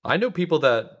I know people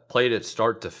that played it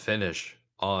start to finish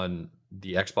on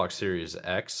the Xbox Series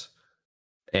X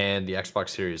and the Xbox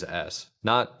Series S.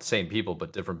 Not same people,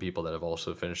 but different people that have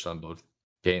also finished on both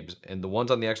games. And the ones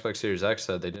on the Xbox Series X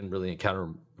said they didn't really encounter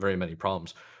very many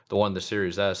problems. The one the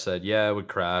Series S said, yeah, it would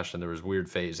crash and there was weird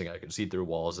phasing. I could see through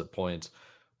walls at points,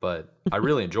 but I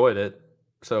really enjoyed it.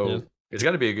 Yeah. So it's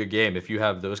got to be a good game if you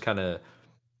have those kind of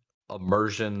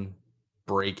immersion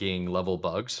breaking level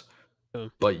bugs, Yeah.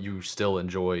 but you still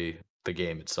enjoy the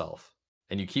game itself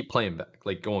and you keep playing back,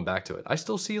 like going back to it. I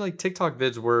still see like TikTok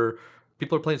vids where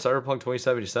people are playing Cyberpunk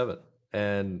 2077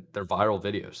 and they're viral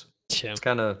videos. Yeah. It's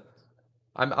kind of,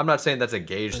 I'm not saying that's a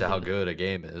gauge to how Mhm. good a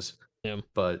game is, Yeah.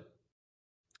 but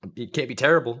it can't be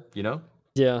terrible,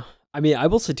 Yeah. I mean, I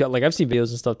will say too, like I've seen videos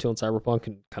and stuff too on Cyberpunk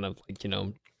and kind of like,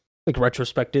 like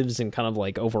retrospectives and kind of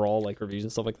like overall like reviews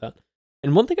and stuff like that.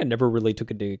 And one thing I never really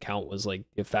took into account was like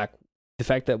the fact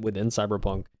that within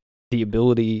Cyberpunk, the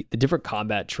different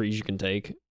combat trees you can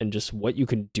take and just what you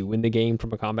can do in the game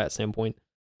from a combat standpoint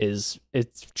it's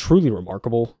truly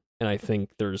remarkable. And I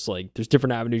think there's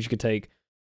different avenues you could take,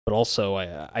 but also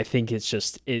I think it's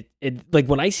just it like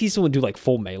when I see someone do like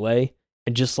full melee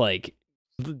and just like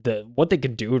what they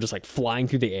can do just like flying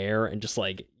through the air and just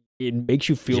like it makes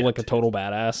you feel Yeah, like a dude. total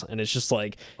badass. And it's just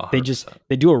like 100%.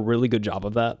 they do a really good job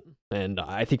of that. And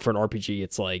I think for an RPG,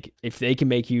 it's like if they can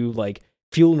make you like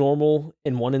feel normal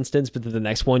in one instance, but then the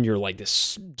next one you're like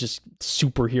this just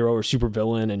superhero or super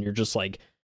villain, and you're just like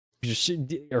you just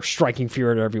are striking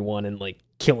fear at everyone and like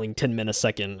killing 10 men a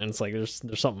second. And it's like there's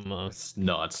something It's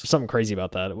nuts. something crazy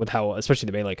about that with how, especially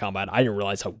the melee combat. I didn't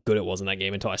realize how good it was in that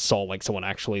game until I saw like someone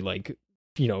actually like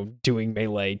doing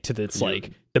melee to that's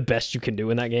like the best you can do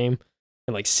in that game,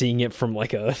 and like seeing it from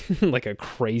like a like a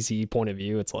crazy point of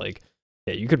view. It's like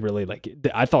yeah, you could really like.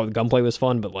 I thought gunplay was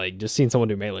fun, but like just seeing someone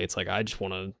do melee, it's like I just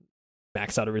want to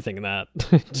max out everything in that.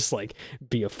 Just like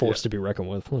be a force to be reckoned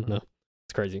with. No,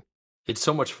 it's crazy. It's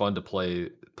so much fun to play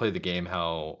the game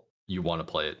how you want to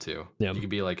play it too. Yeah. You can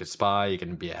be like a spy, you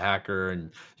can be a hacker,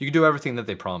 and you can do everything that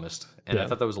they promised. And I Yeah.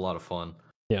 thought that was a lot of fun.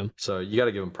 Yeah. So you got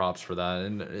to give them props for that.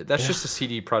 And that's Yeah. just the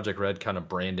CD Projekt Red kind of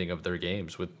branding of their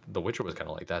games. With The Witcher was kind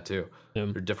of like that too. Yeah.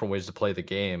 There are different ways to play the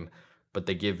game, but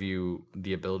they give you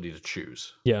the ability to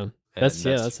choose. Yeah. And That's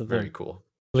the very thing. cool.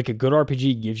 Like a good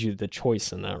RPG gives you the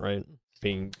choice in that, right?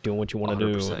 Doing what you want to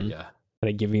do, 100%, and yeah.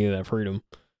 kind of giving you that freedom.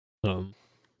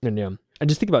 And yeah, I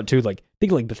just think about it too, like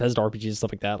think Bethesda RPGs and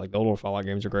stuff like that. Like the older Fallout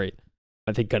games are great.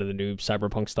 I think kind of the new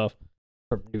Cyberpunk stuff,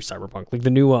 or new Cyberpunk, like the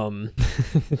new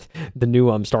the new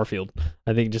Starfield.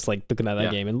 I think just like looking at that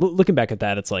game and looking back at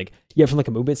that, it's like yeah, from like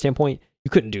a movement standpoint,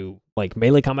 you couldn't do like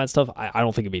melee combat stuff. I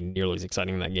don't think it'd be nearly as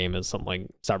exciting in that game as something like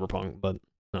Cyberpunk, but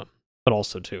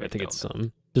also too, I think it's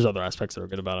there's other aspects that are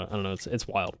good about it. I don't know, it's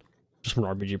wild. Just from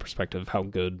an RPG perspective, how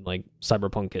good like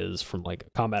Cyberpunk is from like a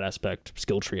combat aspect,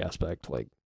 skill tree aspect, like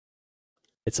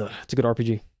it's a good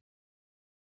RPG.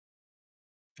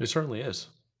 It certainly is.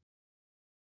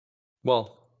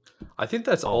 Well, I think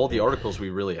that's all the articles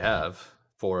we really have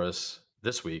for us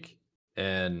this week.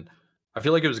 And I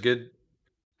feel like it was good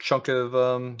chunk of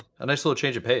a nice little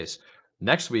change of pace.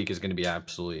 Next week is going to be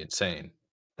absolutely insane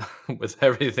with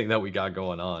everything that we got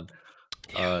going on.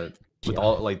 With Yeah.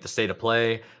 all like the state of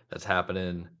play that's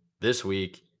happening this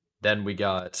week. Then we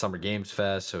got Summer Games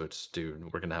Fest, so it's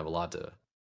dude, we're gonna have a lot to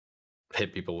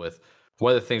hit people with.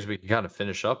 One of the things we can kind of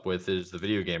finish up with is the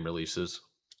video game releases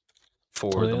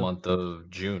Oh for the yeah. month of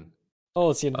June. Oh,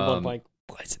 it's the end of the month, Um, Mike.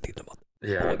 Why is it the end of the month? Oh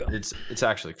yeah, my god. it's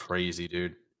actually crazy,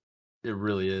 dude. It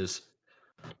really is.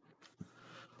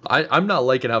 I'm not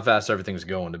liking how fast everything's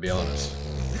going, to be honest.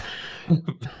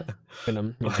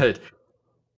 And But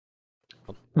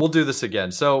we'll do this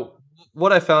again. So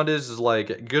what I found is like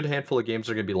a good handful of games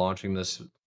are going to be launching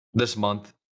this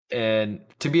month, and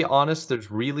to be honest,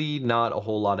 there's really not a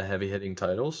whole lot of heavy hitting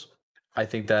titles. I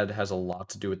think that has a lot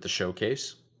to do with the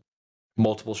showcase,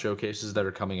 multiple showcases that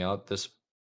are coming out this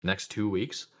next 2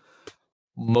 weeks.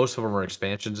 Most of them are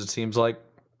expansions, it seems like.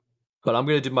 But I'm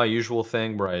going to do my usual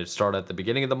thing where I start at the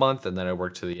beginning of the month and then I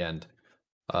work to the end.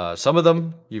 Some of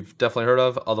them you've definitely heard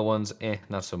of, other ones,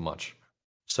 not so much.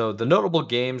 So the notable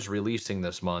games releasing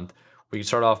this month, we can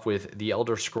start off with The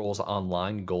Elder Scrolls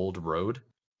Online Gold Road.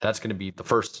 That's going to be the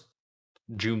first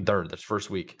June 3rd, that's first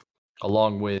week,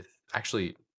 along with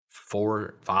actually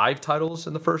 5 titles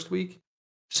in the first week.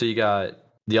 So you got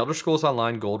The Elder Scrolls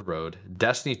Online Gold Road,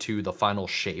 Destiny 2 The Final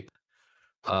Shape,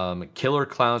 Killer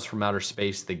Clowns from Outer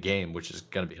Space the game, which is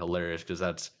going to be hilarious because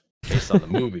that's based on the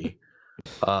movie.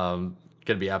 Going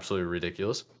to be absolutely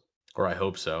ridiculous, or I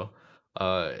hope so.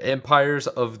 Empires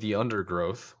of the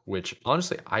Undergrowth, which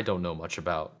honestly I don't know much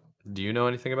about. Do you know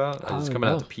anything about? I It's don't coming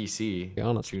out know. to PC Be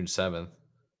honest. June 7th.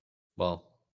 Well,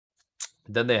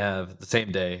 then they have the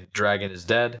same day Dragon is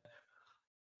Dead.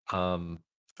 A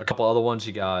couple other ones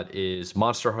you got is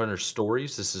Monster Hunter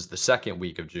Stories. This is the second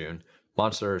week of June.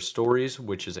 Monster Hunter Stories,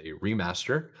 which is a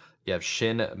remaster. You have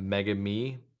Shin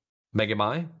Megamai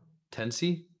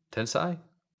Tensei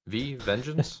V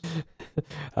Vengeance.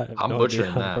 I have I'm no idea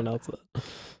butchering how to that. pronounce that.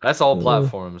 That's all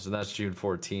platforms, and that's June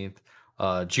 14th.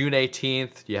 June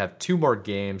 18th, you have 2 more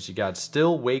games. You got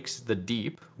Still Wakes the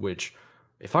Deep, which,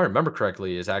 if I remember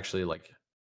correctly, is actually like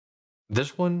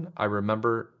this one. I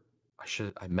remember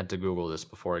I meant to Google this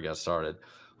before I got started,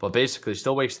 but basically,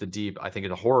 Still Wakes the Deep. I think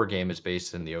it's a horror game is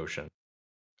based in the ocean.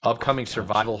 Upcoming Gosh.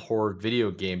 survival horror video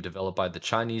game developed by the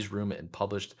Chinese Room and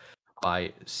published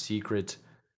by Secret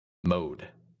Mode.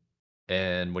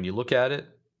 And when you look at it,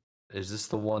 is this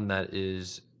the one that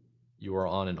is you are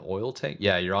on an oil tank?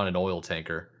 Yeah, you're on an oil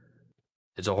tanker.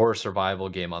 It's a horror survival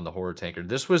game on the horror tanker.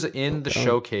 This was in the Okay.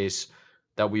 showcase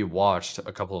that we watched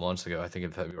a couple of months ago, I think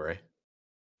in February.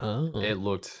 Oh. It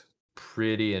looked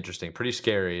pretty interesting, pretty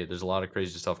scary. There's a lot of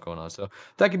crazy stuff going on. So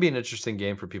that could be an interesting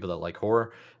game for people that like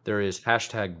horror. There is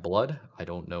hashtag blood. I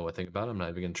don't know a thing about it. I'm not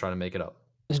even going to try to make it up.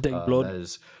 Take blood. That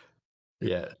is,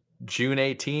 yeah, June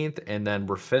 18th. And then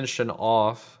we're finishing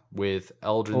off with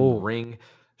Elden Ring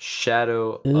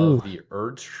Shadow of the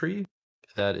Erd Tree.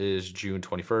 That is June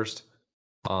 21st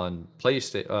on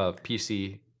PlayStation,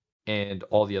 PC, and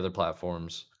all the other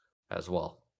platforms as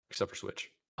well, except for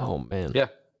Switch. Oh man. Yeah.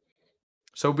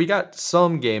 So we got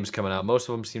some games coming out. Most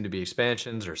of them seem to be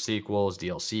expansions or sequels,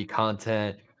 DLC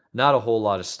content. Not a whole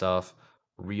lot of stuff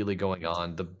really going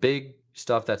on. The big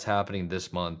stuff that's happening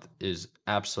this month is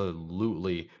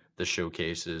absolutely the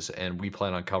showcases, and we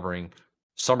plan on covering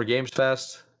Summer Games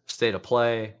Fest, State of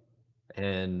Play,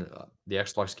 and the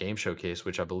Xbox Game Showcase,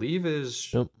 which I believe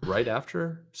is right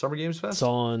after Summer Games Fest. It's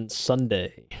on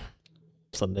Sunday.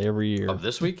 Sunday every year. Of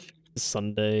this week?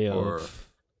 Sunday of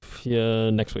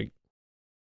next week.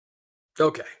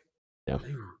 Okay. Yeah.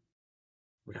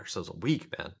 We got ourselves a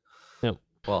week, man. Yep.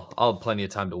 Well, I'll have plenty of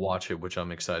time to watch it, which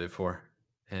I'm excited for.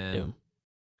 And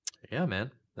yeah,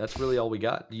 man, that's really all we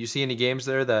got. Do you see any games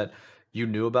there that you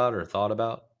knew about or thought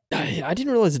about? I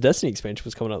didn't realize the Destiny expansion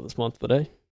was coming out this month, but hey,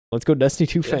 let's go Destiny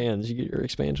 2 fans. You get your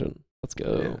expansion. Let's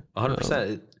go.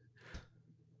 100%.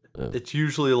 It's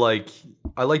usually like,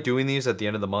 I like doing these at the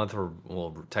end of the month, or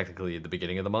well, technically at the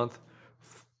beginning of the month,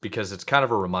 because it's kind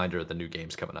of a reminder of the new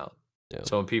games coming out. Yeah,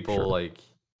 so when people like,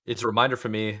 it's a reminder for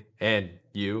me and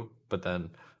you, but then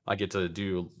I get to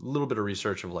do a little bit of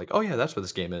research of like, oh yeah, that's what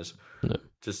this game is. Yeah.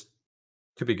 Just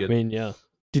could be good. I mean, yeah.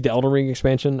 Dude, the Elden Ring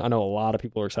expansion, I know a lot of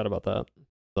people are excited about that.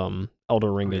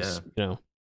 Elden Ring is,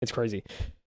 it's crazy.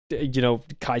 You know,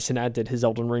 Kai Cenat did his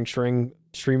Elden Ring stream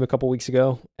a couple weeks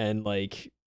ago, and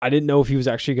like, I didn't know if he was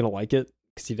actually going to like it,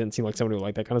 because he didn't seem like somebody who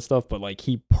liked that kind of stuff, but like,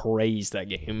 he praised that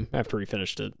game after he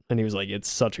finished it, and he was like, it's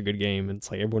such a good game, and it's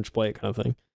like, everyone should play it kind of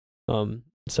thing.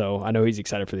 So I know he's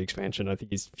excited for the expansion. I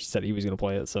think he said he was going to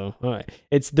play it, so all right.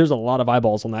 There's a lot of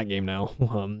eyeballs on that game now,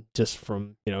 just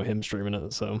from him streaming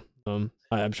it, so I'm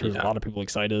sure there's a Yeah, lot of people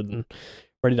excited and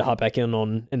ready to hop back in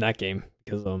that game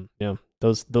because yeah,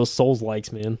 those Souls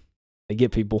likes, man, they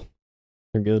get people.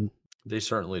 They're good. they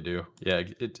certainly do. Yeah,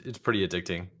 it's pretty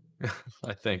addicting,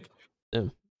 I think. Yeah.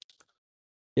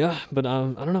 Yeah, but I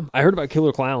don't know. I heard about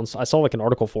Killer Clowns. I saw like an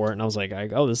article for it, and I was like,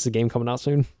 "Oh, this is a game coming out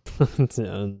soon."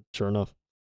 And sure enough,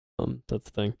 that's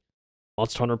the thing.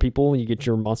 Monster Hunter people, you get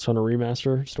your Monster Hunter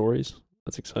remaster stories.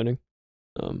 That's exciting.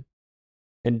 Um,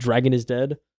 and Dragon is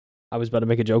Dead. I was about to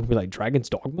make a joke and be like, "Dragon's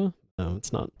Dogma." No,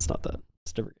 it's not. It's not that.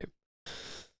 It's a different game.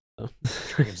 So.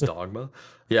 Dragon's Dogma.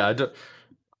 Yeah, I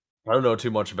don't know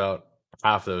too much about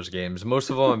half those games. Most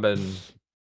of them have been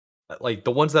like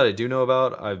the ones that I do know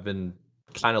about. I've been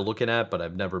kind of looking at, but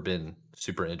I've never been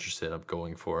super interested of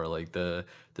going for like the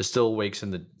Still Wakes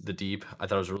in the Deep. I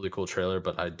thought it was a really cool trailer,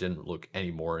 but I didn't look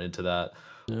any more into that.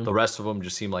 Yeah. The rest of them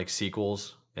just seem like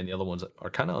sequels, and the other ones are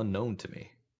kind of unknown to me.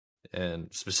 And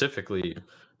specifically,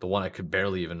 the one I could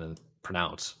barely even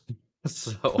pronounce.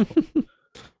 So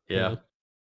yeah.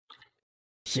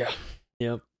 Yeah.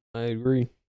 Yep. I agree.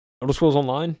 Elder Scrolls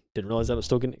Online. Didn't realize that was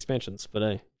still getting expansions, but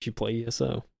hey, if you play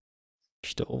ESO,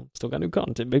 still got new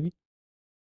content, baby.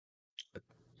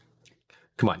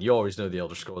 Come on, you always know the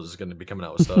Elder Scrolls is going to be coming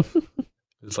out with stuff.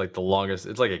 It's like the longest.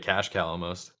 It's like a cash cow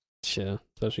almost. Yeah,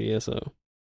 especially ESO.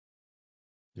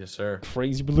 Yes, sir.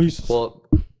 Crazy releases. Well,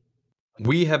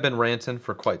 we have been ranting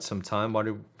for quite some time.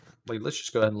 Let's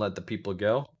just go ahead and let the people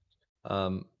go.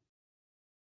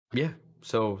 Yeah.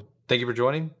 So thank you for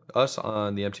joining us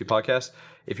on the M2 podcast.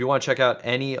 If you want to check out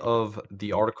any of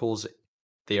the articles,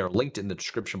 they are linked in the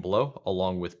description below,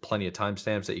 along with plenty of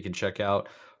timestamps that you can check out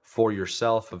for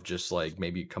yourself of just like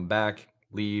maybe come back,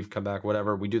 leave, come back,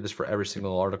 whatever. We do this for every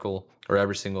single article or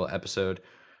every single episode.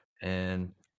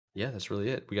 And yeah, that's really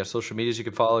it. We got social medias you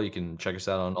can follow. You can check us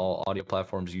out on all audio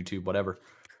platforms, YouTube, whatever.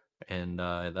 And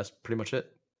that's pretty much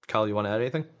it. Kyle, you want to add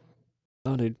anything?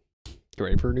 Oh, dude. Get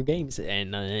ready for new games.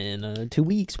 And in 2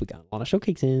 weeks, we got a lot of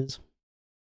showcases.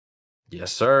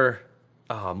 Yes, sir.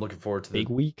 Oh, I'm looking forward to big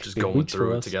week. Just big going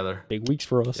through it together. Big weeks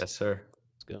for us. Yes, sir.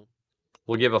 Let's go.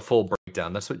 We'll give a full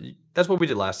breakdown. That's what we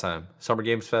did last time. Summer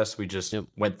Games Fest. We just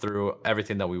went through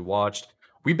everything that we watched.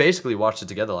 We basically watched it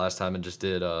together last time and just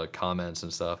did comments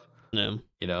and stuff. Yeah.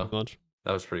 You know, much.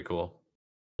 That was pretty cool.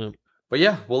 Yep. But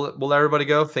yeah, we'll let everybody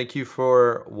go. Thank you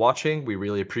for watching. We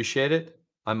really appreciate it.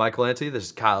 I'm Michael Anthony. This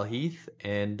is Kyle Heath.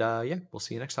 And yeah, we'll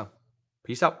see you next time.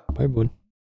 Peace out. Bye, everyone.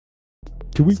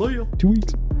 2 weeks. See ya. 2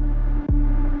 weeks.